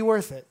was going to be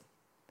worth it.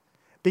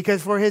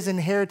 Because for his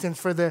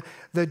inheritance, for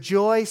the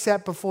joy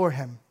set before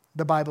him,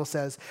 the Bible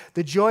says,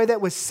 the joy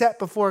that was set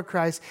before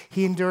Christ,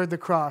 he endured the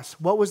cross.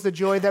 What was the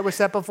joy that was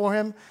set before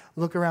him?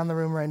 Look around the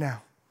room right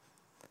now.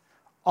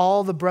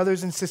 All the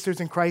brothers and sisters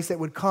in Christ that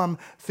would come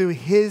through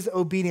his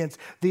obedience.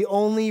 The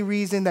only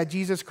reason that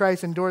Jesus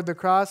Christ endured the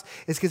cross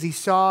is because he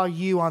saw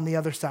you on the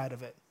other side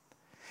of it.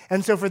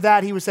 And so for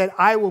that, he said,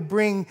 I will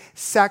bring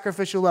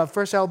sacrificial love.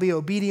 First, I'll be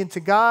obedient to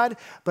God,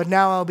 but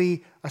now I'll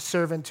be a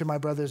servant to my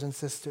brothers and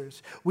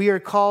sisters. We are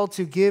called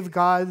to give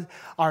God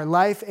our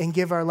life and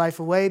give our life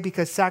away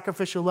because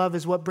sacrificial love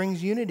is what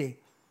brings unity.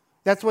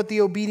 That's what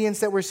the obedience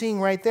that we're seeing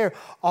right there,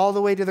 all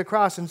the way to the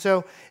cross. And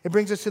so it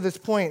brings us to this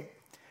point.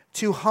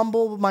 To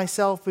humble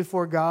myself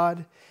before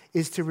God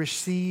is to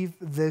receive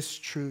this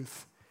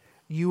truth.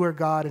 You are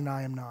God and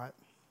I am not.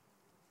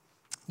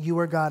 You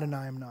are God and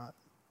I am not.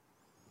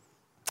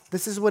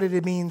 This is what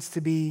it means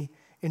to be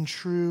in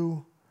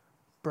true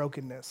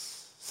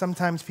brokenness.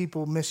 Sometimes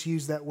people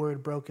misuse that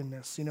word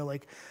brokenness.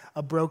 Like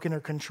a broken or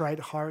contrite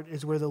heart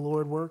is where the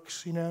Lord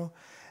works,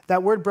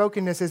 That word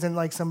brokenness isn't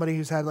like somebody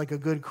who's had like a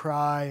good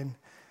cry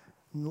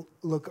and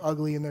look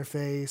ugly in their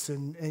face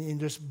and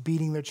just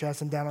beating their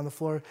chest and down on the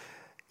floor.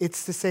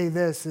 It's to say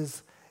this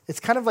is, it's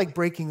kind of like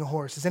breaking a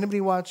horse. Does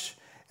anybody watch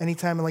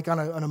anytime like on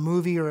a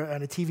movie or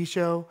on a TV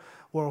show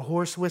where a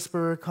horse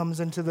whisperer comes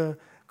into the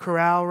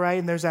corral, right?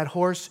 And there's that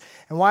horse.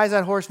 And why does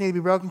that horse need to be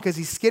broken? Because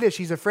he's skittish.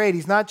 He's afraid.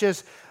 He's not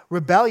just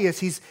rebellious.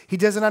 He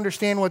doesn't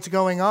understand what's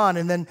going on.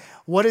 And then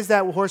what does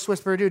that horse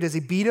whisperer do? Does he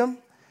beat him?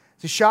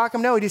 Does he shock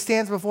him? No, he just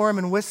stands before him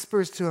and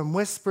whispers to him,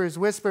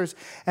 whispers.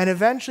 And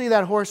eventually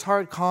that horse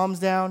heart calms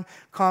down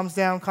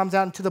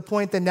to the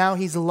point that now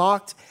he's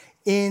locked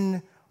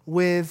in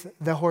with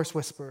the horse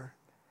whisperer.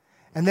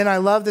 And then I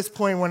love this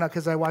point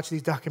because I watch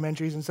these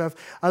documentaries and stuff.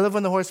 I love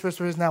when the horse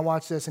whisperer is now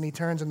watch this and he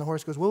turns and the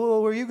horse goes,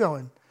 whoa, where are you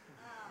going?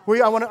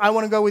 I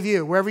want to go with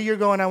you. Wherever you're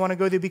going, I want to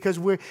go with you because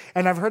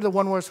and I've heard the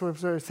one horse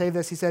whisperer say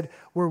this. He said,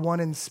 we're one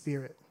in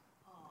spirit.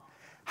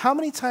 How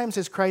many times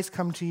has Christ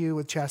come to you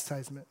with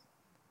chastisement?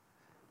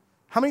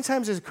 How many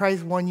times has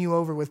Christ won you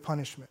over with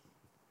punishment?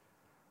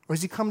 Or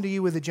has he come to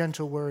you with a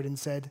gentle word and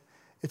said,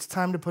 it's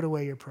time to put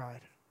away your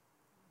pride.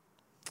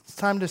 It's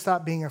time to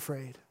stop being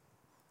afraid.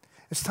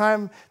 It's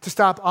time to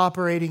stop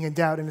operating in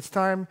doubt, and it's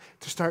time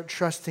to start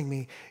trusting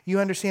me. You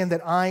understand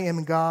that I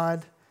am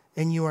God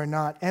and you are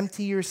not.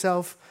 Empty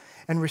yourself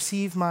and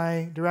receive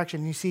my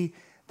direction. You see,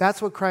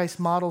 that's what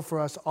Christ modeled for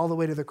us all the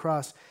way to the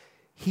cross.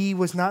 He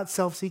was not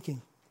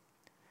self-seeking.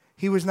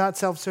 He was not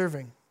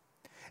self-serving.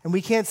 And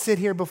we can't sit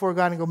here before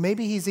God and go,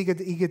 maybe he's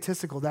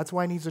egotistical. That's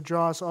why he needs to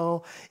draw us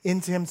all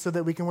into him so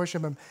that we can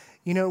worship him.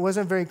 It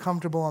wasn't very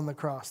comfortable on the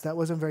cross. That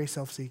wasn't very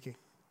self-seeking.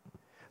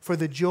 For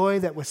the joy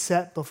that was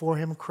set before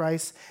him,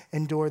 Christ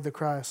endured the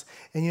cross.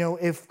 And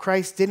if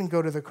Christ didn't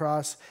go to the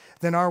cross,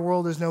 then our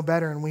world is no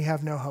better and we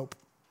have no hope.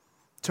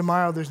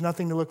 Tomorrow, there's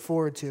nothing to look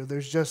forward to.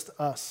 There's just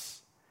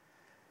us.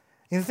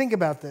 Think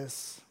about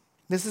this.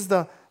 This is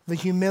the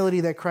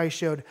humility that Christ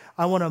showed.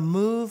 I want to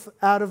move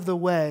out of the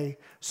way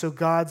so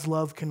God's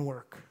love can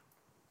work.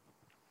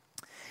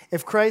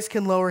 If Christ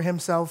can lower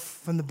himself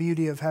from the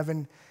beauty of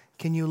heaven,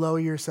 can you lower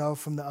yourself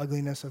from the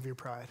ugliness of your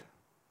pride?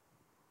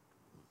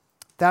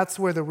 That's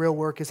where the real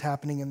work is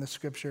happening in the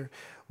scripture.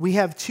 We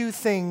have two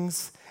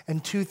things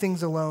and two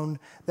things alone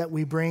that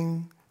we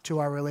bring to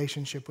our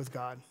relationship with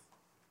God.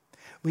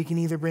 We can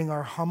either bring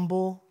our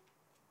humble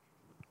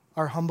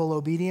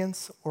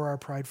obedience or our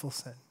prideful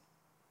sin.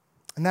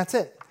 And that's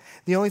it.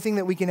 The only thing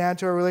that we can add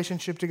to our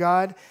relationship to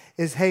God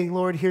is, hey,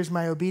 Lord, here's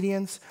my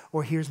obedience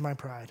or here's my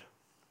pride.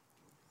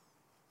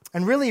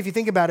 And really, if you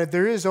think about it,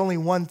 there is only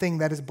one thing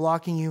that is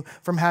blocking you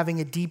from having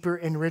a deeper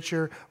and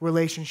richer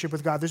relationship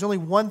with God. There's only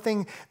one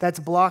thing that's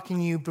blocking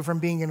you from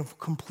being in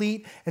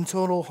complete and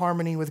total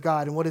harmony with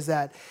God. And what is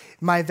that?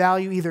 My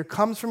value either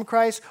comes from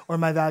Christ or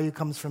my value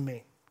comes from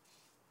me.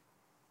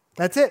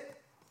 That's it.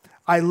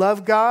 I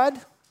love God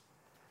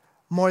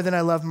more than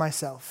I love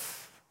myself.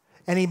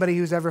 Anybody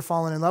who's ever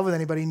fallen in love with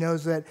anybody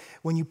knows that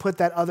when you put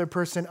that other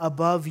person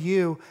above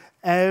you,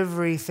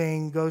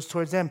 everything goes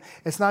towards them.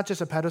 It's not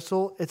just a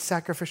pedestal, it's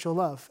sacrificial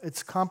love.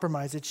 It's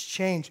compromise, it's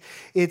change.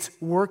 It's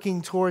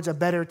working towards a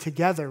better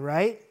together,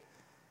 right?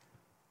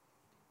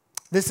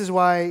 This is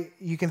why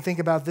you can think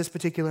about this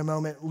particular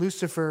moment.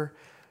 Lucifer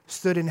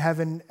stood in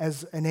heaven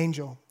as an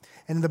angel.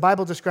 And the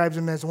Bible describes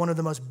him as one of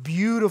the most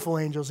beautiful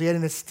angels. He had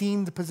an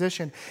esteemed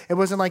position. It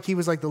wasn't like he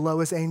was like the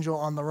lowest angel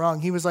on the rung.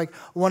 He was like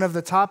one of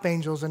the top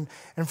angels. And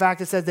in fact,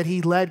 it said that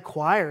he led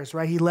choirs,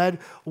 right? He led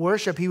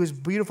worship. He was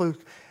beautiful,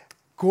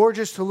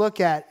 gorgeous to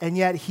look at. And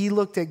yet he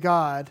looked at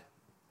God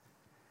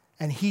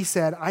and he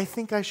said, I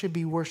think I should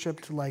be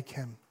worshiped like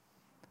him,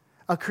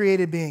 a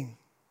created being.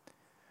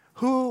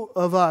 Who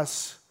of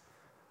us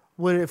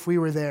would, if we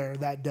were there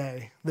that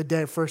day,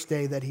 first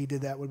day that he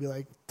did that, would be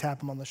like,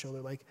 tap him on the shoulder,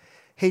 like,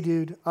 hey,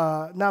 dude,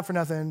 not for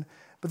nothing,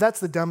 but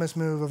that's the dumbest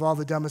move of all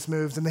the dumbest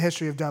moves in the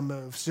history of dumb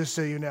moves, just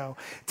so you know.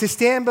 To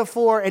stand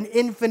before an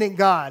infinite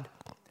God,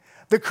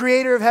 the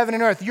creator of heaven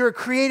and earth, you're a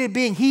created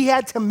being. He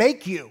had to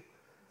make you.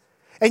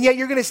 And yet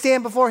you're going to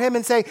stand before him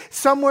and say,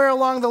 somewhere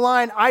along the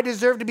line, I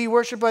deserve to be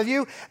worshiped by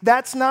you.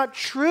 That's not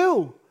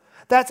true.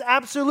 That's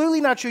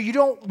absolutely not true. You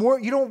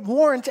don't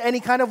warrant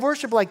any kind of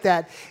worship like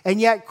that. And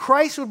yet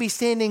Christ would be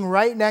standing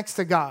right next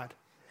to God.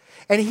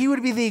 And he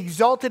would be the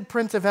exalted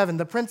Prince of Heaven,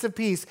 the Prince of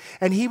Peace.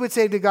 And he would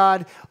say to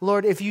God,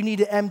 Lord, if you need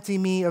to empty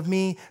me of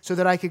me so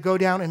that I could go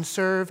down and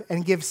serve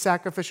and give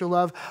sacrificial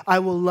love, I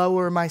will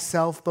lower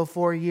myself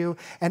before you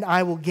and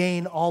I will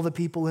gain all the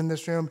people in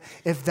this room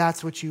if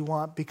that's what you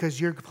want, because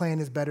your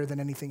plan is better than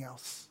anything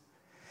else.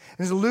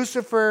 And so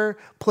Lucifer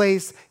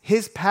placed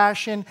his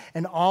passion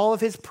and all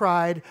of his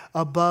pride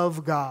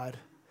above God.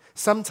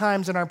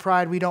 Sometimes in our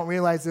pride, we don't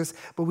realize this,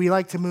 but we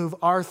like to move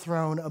our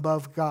throne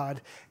above God.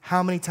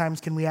 How many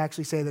times can we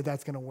actually say that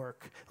that's going to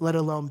work, let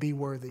alone be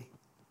worthy?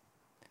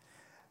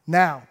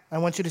 Now, I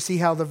want you to see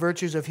how the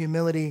virtues of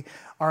humility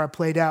are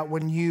played out.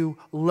 When you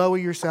lower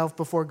yourself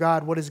before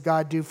God, what does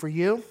God do for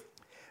you?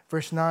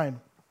 Verse 9.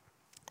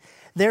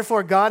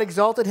 Therefore, God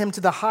exalted him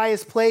to the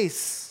highest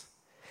place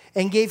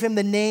and gave him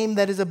the name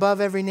that is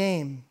above every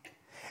name.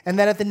 And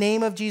that at the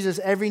name of Jesus,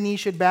 every knee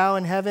should bow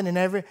in heaven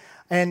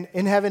and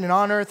in heaven and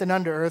on earth and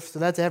under earth. So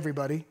that's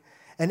everybody.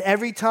 And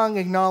every tongue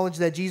acknowledge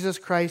that Jesus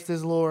Christ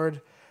is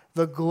Lord,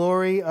 the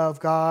glory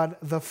of God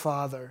the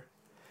Father.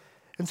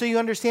 And so you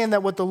understand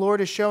that what the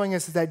Lord is showing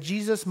us is that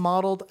Jesus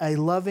modeled a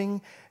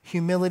loving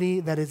humility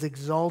that is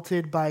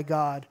exalted by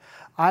God.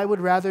 I would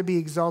rather be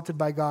exalted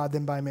by God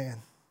than by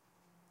man.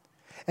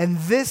 And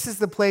this is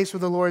the place where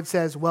the Lord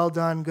says, well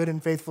done, good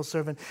and faithful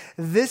servant.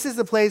 This is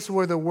the place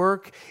where the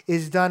work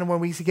is done, when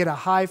we get a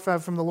high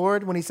five from the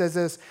Lord, when he says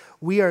this,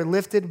 we are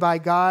lifted by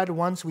God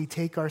once we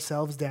take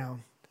ourselves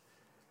down.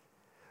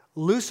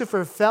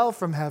 Lucifer fell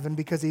from heaven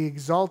because he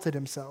exalted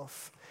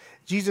himself.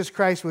 Jesus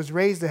Christ was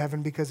raised to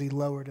heaven because he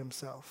lowered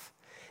himself.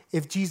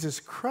 If Jesus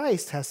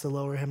Christ has to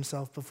lower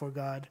himself before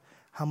God,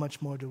 how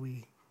much more do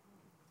we?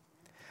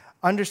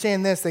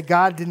 Understand this, that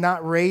God did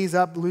not raise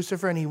up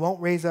Lucifer, and he won't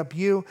raise up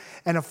you,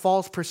 and a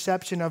false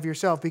perception of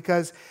yourself,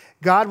 because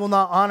God will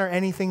not honor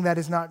anything that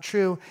is not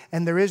true,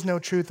 and there is no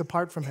truth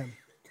apart from him.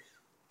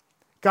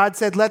 God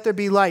said, let there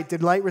be light.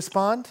 Did light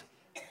respond?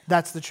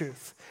 That's the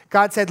truth.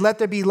 God said, let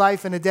there be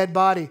life in a dead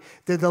body.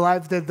 Did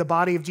the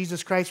body of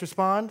Jesus Christ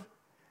respond?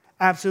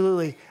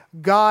 Absolutely.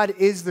 God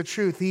is the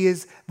truth. He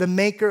is the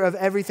maker of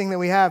everything that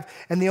we have.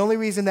 And the only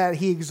reason that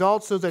he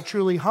exalts those that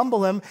truly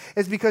humble him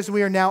is because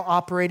we are now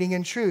operating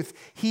in truth.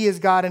 He is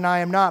God and I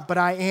am not, but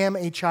I am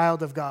a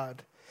child of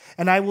God.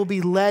 And I will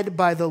be led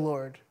by the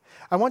Lord.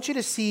 I want you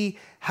to see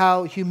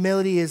how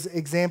humility is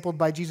exampled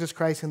by Jesus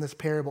Christ in this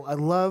parable. I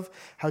love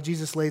how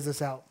Jesus lays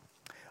this out.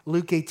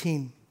 Luke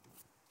 18,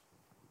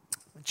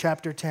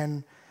 chapter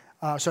 10,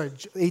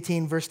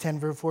 18, verse 10,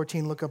 verse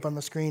 14. Look up on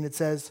the screen. It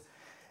says,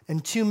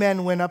 and two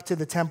men went up to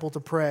the temple to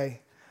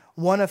pray,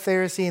 one a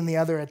Pharisee and the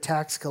other a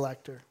tax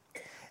collector.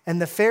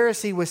 And the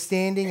Pharisee was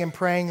standing and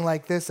praying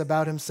like this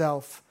about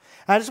himself.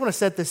 I just want to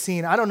set the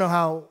scene. I don't know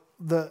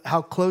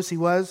how close he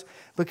was,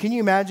 but can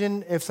you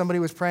imagine if somebody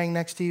was praying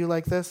next to you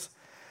like this?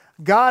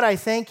 God, I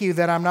thank you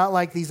that I'm not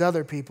like these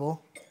other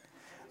people,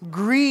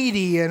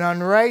 greedy and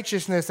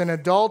unrighteousness and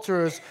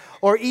adulterers,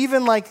 or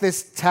even like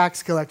this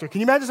tax collector.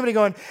 Can you imagine somebody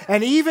going,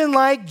 and even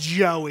like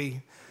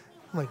Joey?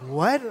 I'm like,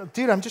 what?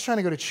 Dude, I'm just trying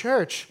to go to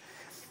church.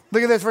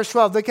 Look at this, verse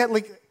 12.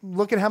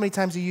 Look at how many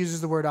times he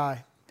uses the word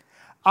I.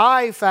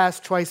 I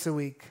fast twice a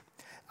week.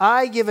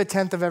 I give a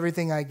tenth of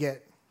everything I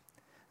get.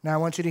 Now I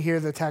want you to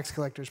hear the tax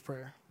collector's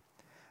prayer.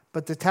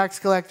 But the tax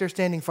collector,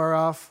 standing far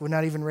off, would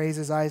not even raise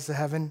his eyes to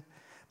heaven,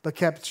 but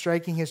kept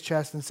striking his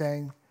chest and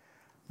saying,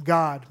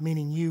 God,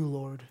 meaning you,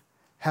 Lord,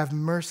 have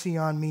mercy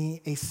on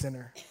me, a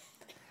sinner.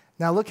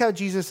 Now look how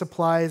Jesus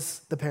applies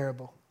the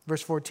parable.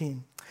 Verse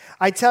 14.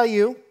 I tell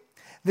you,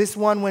 this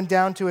one went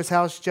down to his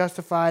house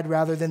justified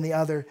rather than the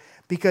other,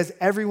 because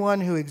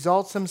everyone who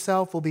exalts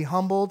himself will be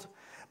humbled,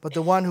 but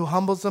the one who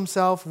humbles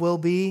himself will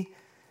be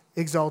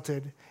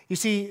exalted. You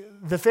see,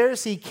 the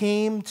Pharisee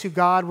came to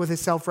God with his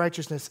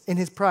self-righteousness, in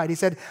his pride. He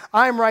said,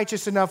 I'm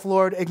righteous enough,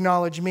 Lord,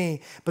 acknowledge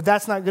me. But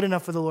that's not good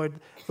enough for the Lord.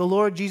 The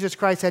Lord Jesus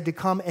Christ had to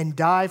come and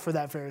die for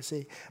that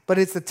Pharisee. But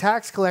it's the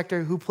tax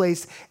collector who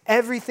placed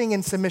everything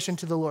in submission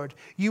to the Lord.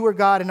 You are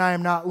God and I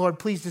am not. Lord,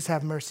 please just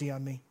have mercy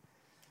on me.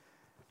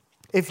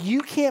 If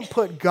you can't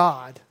put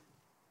God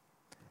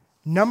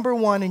number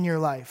one in your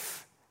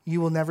life, you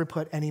will never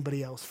put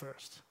anybody else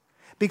first.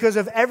 Because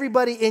of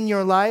everybody in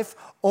your life,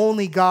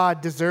 only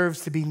God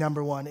deserves to be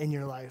number one in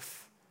your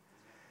life.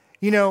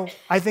 You know,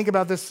 I think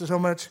about this so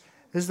much.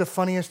 This is the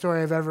funniest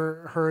story I've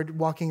ever heard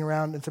walking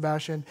around in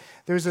Sebastian.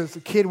 There was a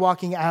kid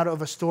walking out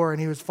of a store,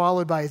 and he was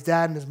followed by his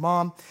dad and his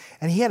mom,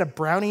 and he had a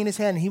brownie in his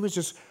hand, and he was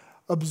just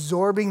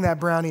absorbing that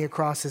brownie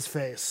across his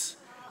face,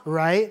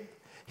 right?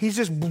 He's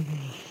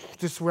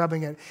just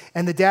rubbing it.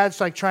 And the dad's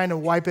like trying to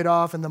wipe it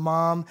off, and the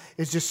mom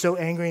is just so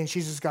angry, and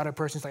she's just got her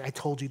purse. It's like, I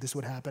told you this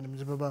would happen.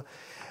 Blah, blah, blah.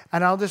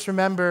 And I'll just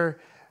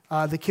remember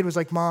the kid was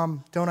like,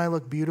 Mom, don't I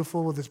look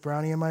beautiful with this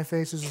brownie in my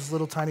face? This is this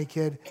little tiny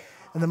kid.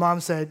 And the mom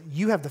said,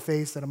 you have the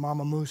face that a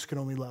mama moose can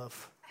only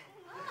love.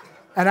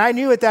 And I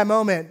knew at that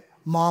moment,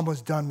 Mom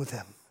was done with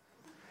him.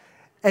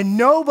 And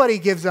nobody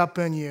gives up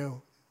on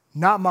you.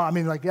 Not mom. I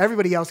mean, like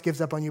everybody else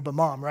gives up on you, but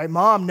mom, right?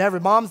 Mom never.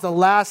 Mom's the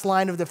last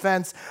line of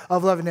defense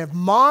of love. And if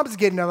mom's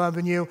getting up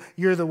on you,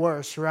 you're the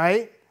worst,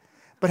 right?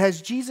 But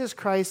has Jesus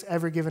Christ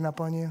ever given up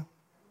on you?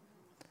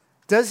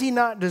 Does he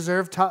not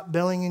deserve top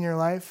billing in your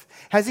life?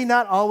 Has he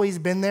not always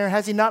been there?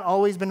 Has he not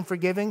always been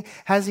forgiving?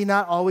 Has he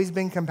not always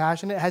been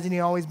compassionate? Hasn't he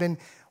always been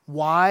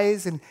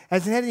wise? And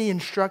hasn't he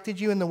instructed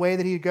you in the way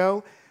that he'd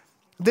go?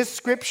 This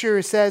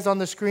scripture says on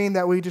the screen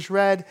that we just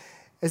read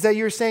is that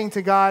you're saying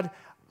to God,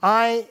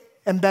 I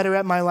am better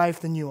at my life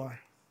than you are.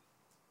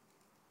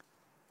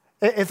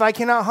 If I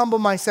cannot humble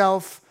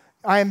myself,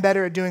 I am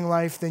better at doing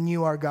life than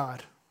you are,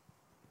 God.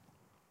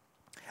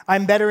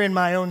 I'm better in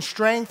my own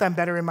strength. I'm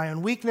better in my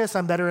own weakness.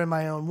 I'm better in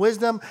my own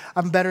wisdom.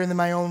 I'm better than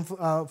my own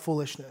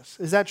foolishness.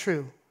 Is that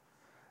true?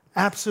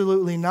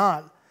 Absolutely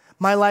not.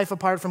 My life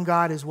apart from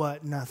God is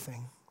what?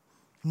 Nothing.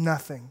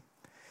 Nothing.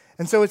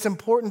 And so it's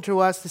important to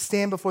us to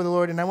stand before the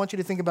Lord. And I want you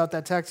to think about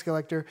that tax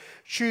collector.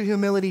 True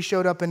humility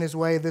showed up in his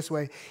way this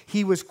way.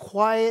 He was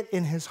quiet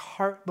in his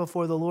heart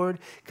before the Lord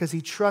because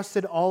he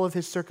trusted all of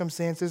his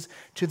circumstances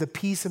to the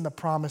peace and the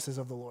promises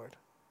of the Lord.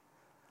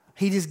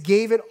 He just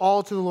gave it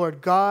all to the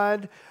Lord.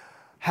 God,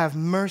 have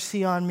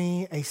mercy on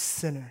me, a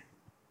sinner.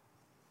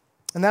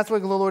 And that's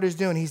what the Lord is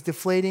doing. He's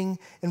deflating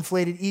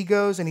inflated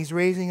egos and he's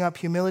raising up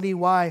humility.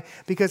 Why?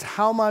 Because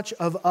how much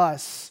of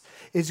us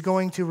is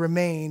going to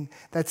remain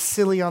that's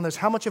silly on this?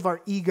 How much of our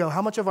ego,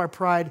 how much of our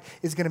pride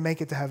is going to make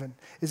it to heaven,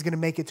 is going to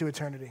make it to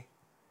eternity?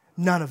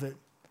 None of it.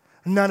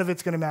 None of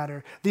it's going to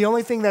matter. The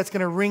only thing that's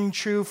going to ring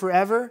true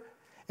forever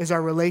is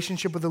our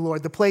relationship with the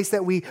Lord, the place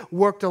that we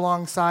worked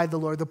alongside the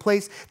Lord, the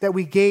place that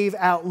we gave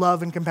out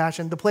love and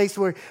compassion, the place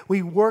where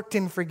we worked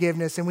in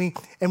forgiveness and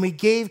we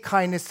gave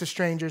kindness to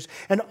strangers,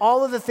 and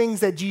all of the things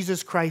that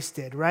Jesus Christ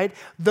did, right?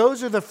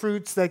 Those are the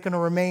fruits that are going to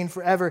remain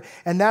forever.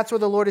 And that's what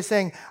the Lord is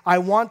saying. I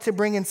want to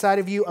bring inside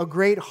of you a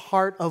great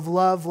heart of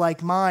love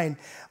like mine,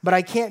 but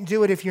I can't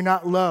do it if you're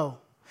not low,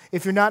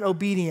 if you're not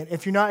obedient,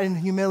 if you're not in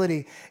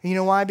humility. And you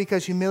know why?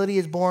 Because humility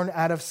is born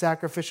out of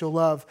sacrificial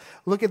love.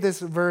 Look at this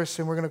verse,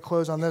 and we're going to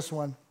close on this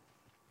one.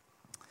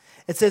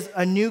 It says,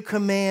 a new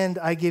command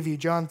I give you,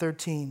 John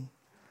 13.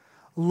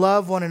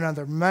 Love one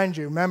another. Mind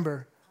you,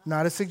 remember,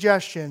 not a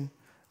suggestion,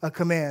 a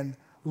command.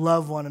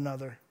 Love one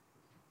another.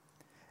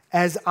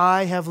 As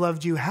I have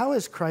loved you. How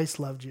has Christ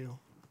loved you?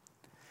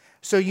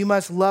 So you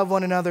must love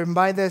one another. And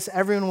by this,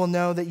 everyone will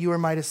know that you are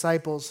my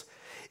disciples.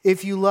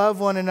 If you love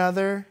one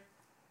another...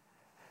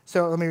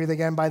 So let me read it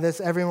again. By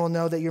this, everyone will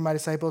know that you're my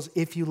disciples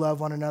if you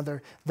love one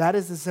another. That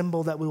is the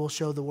symbol that we will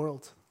show the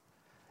world,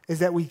 is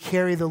that we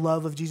carry the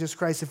love of Jesus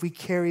Christ. If we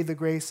carry the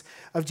grace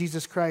of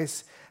Jesus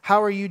Christ,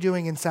 how are you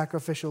doing in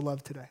sacrificial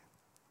love today?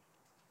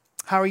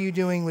 How are you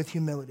doing with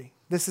humility?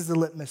 This is the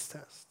litmus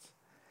test.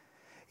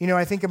 You know,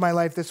 I think of my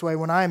life this way.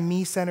 When I am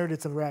me-centered,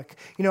 it's a wreck.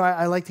 You know,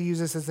 I like to use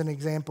this as an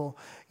example.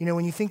 You know,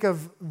 when you think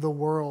of the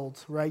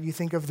world, right, you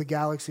think of the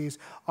galaxies,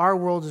 our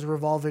world is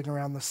revolving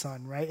around the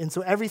sun, right? And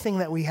so everything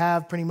that we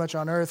have pretty much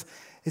on Earth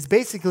is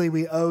basically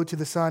we owe to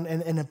the sun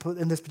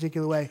in this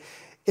particular way.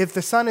 If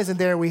the sun isn't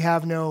there, we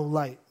have no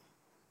light.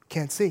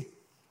 Can't see.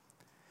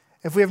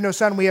 If we have no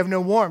sun, we have no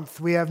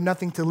warmth. We have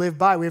nothing to live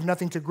by. We have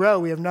nothing to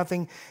grow. We have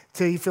nothing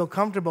to feel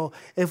comfortable.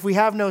 If we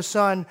have no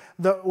sun,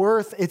 the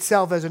earth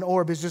itself as an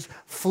orb is just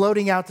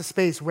floating out to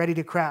space, ready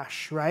to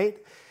crash, right?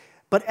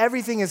 But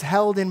everything is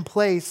held in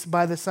place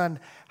by the sun.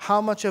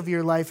 How much of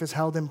your life is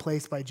held in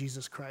place by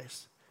Jesus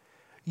Christ?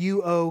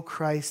 You owe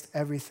Christ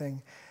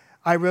everything.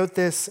 I wrote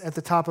this at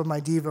the top of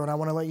my Devo, and I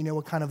want to let you know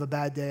what kind of a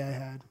bad day I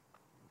had.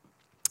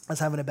 I was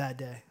having a bad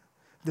day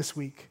this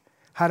week.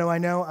 How do I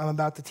know? I'm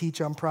about to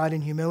teach on pride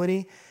and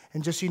humility.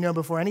 And just so you know,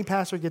 before any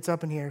pastor gets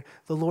up in here,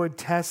 the Lord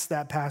tests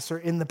that pastor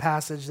in the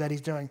passage that he's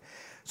doing.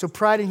 So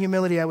pride and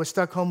humility, I was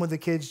stuck home with the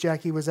kids.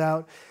 Jackie was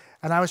out.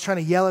 And I was trying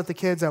to yell at the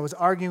kids. I was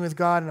arguing with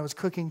God, and I was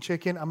cooking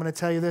chicken. I'm going to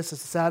tell you this.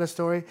 It's the saddest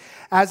story.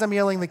 As I'm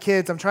yelling at the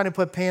kids, I'm trying to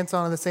put pants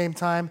on at the same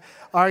time,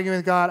 arguing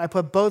with God. I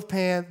put both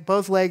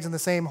legs in the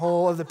same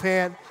hole of the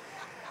pant.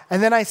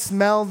 And then I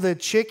smelled the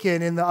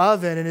chicken in the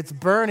oven, and it's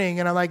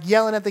burning, and I'm like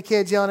yelling at the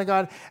kids, yelling at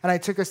God, and I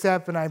took a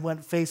step, and I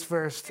went face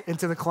first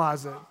into the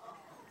closet.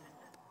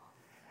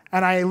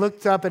 And I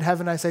looked up at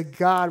heaven, and I said,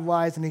 God,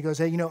 why? And he goes,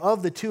 hey, you know,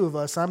 of the two of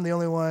us, I'm the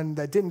only one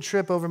that didn't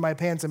trip over my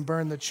pants and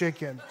burn the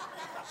chicken.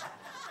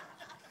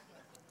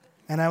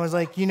 And I was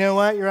like, you know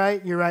what? You're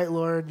right,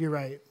 Lord, you're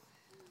right.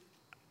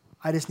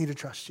 I just need to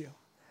trust you.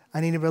 I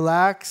need to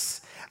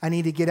relax. I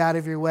need to get out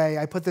of your way.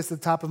 I put this at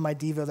the top of my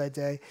Devo that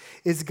day.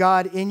 Is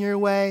God in your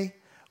way,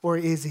 or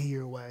is he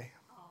your way?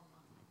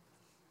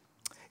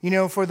 You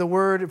know, for the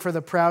word for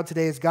the proud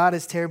today is God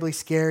is terribly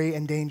scary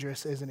and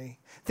dangerous, isn't he?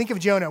 Think of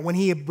Jonah. When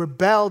he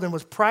rebelled and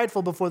was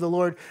prideful before the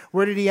Lord,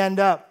 where did he end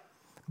up?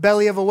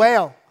 Belly of a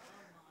whale.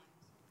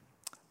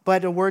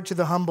 But a word to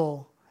the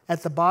humble.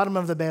 At the bottom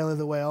of the belly of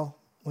the whale,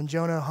 when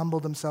Jonah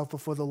humbled himself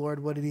before the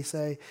Lord, what did he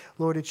say?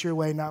 Lord, it's your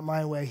way, not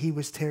my way. He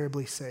was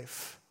terribly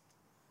safe.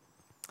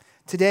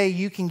 Today,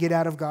 you can get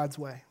out of God's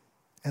way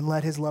and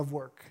let his love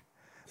work.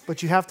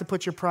 But you have to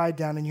put your pride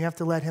down, and you have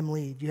to let him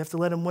lead. You have to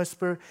let him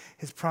whisper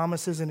his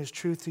promises and his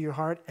truth to your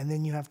heart, and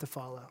then you have to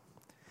follow.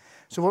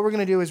 So what we're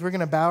going to do is we're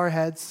going to bow our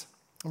heads,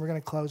 and we're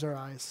going to close our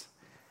eyes.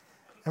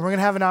 And we're going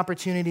to have an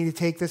opportunity to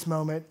take this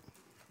moment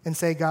and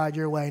say, God,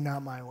 your way,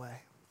 not my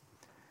way.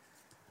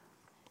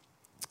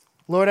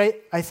 Lord,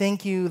 I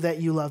thank you that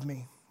you love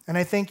me, and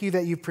I thank you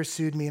that you've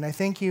pursued me, and I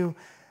thank you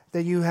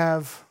that you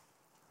have,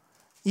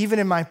 even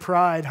in my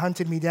pride,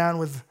 hunted me down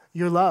with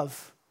your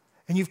love.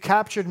 And you've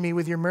captured me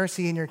with your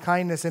mercy and your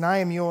kindness, and I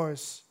am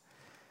yours.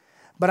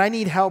 But I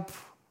need help.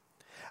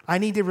 I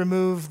need to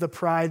remove the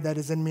pride that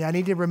is in me. I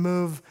need to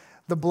remove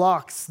the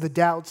blocks, the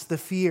doubts, the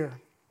fear.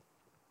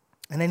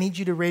 And I need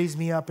you to raise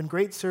me up in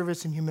great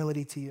service and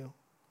humility to you,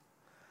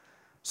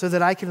 so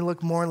that I can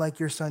look more like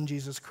your son,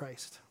 Jesus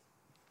Christ.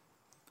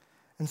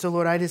 And so,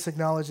 Lord, I just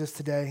acknowledge this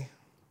today.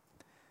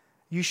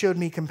 You showed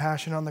me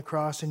compassion on the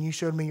cross, and you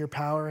showed me your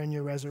power and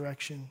your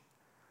resurrection.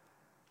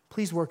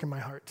 Please work in my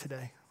heart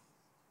today.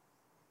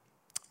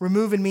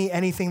 Remove in me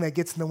anything that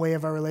gets in the way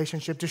of our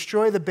relationship.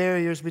 Destroy the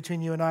barriers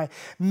between you and I.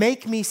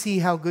 Make me see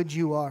how good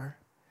you are.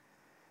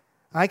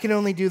 I can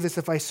only do this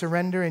if I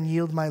surrender and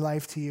yield my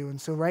life to you. And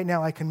so right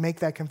now I can make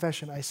that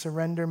confession. I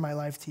surrender my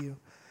life to you.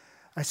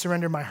 I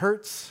surrender my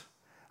hurts.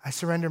 I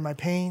surrender my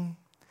pain.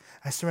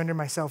 I surrender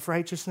my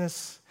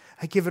self-righteousness.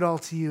 I give it all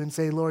to you and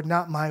say, Lord,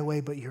 not my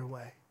way, but your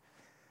way,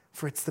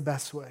 for it's the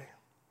best way.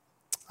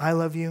 I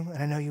love you,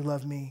 and I know you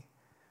love me.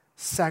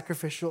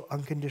 Sacrificial,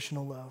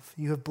 unconditional love.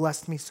 You have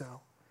blessed me so.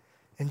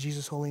 In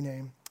Jesus' holy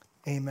name,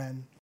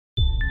 amen.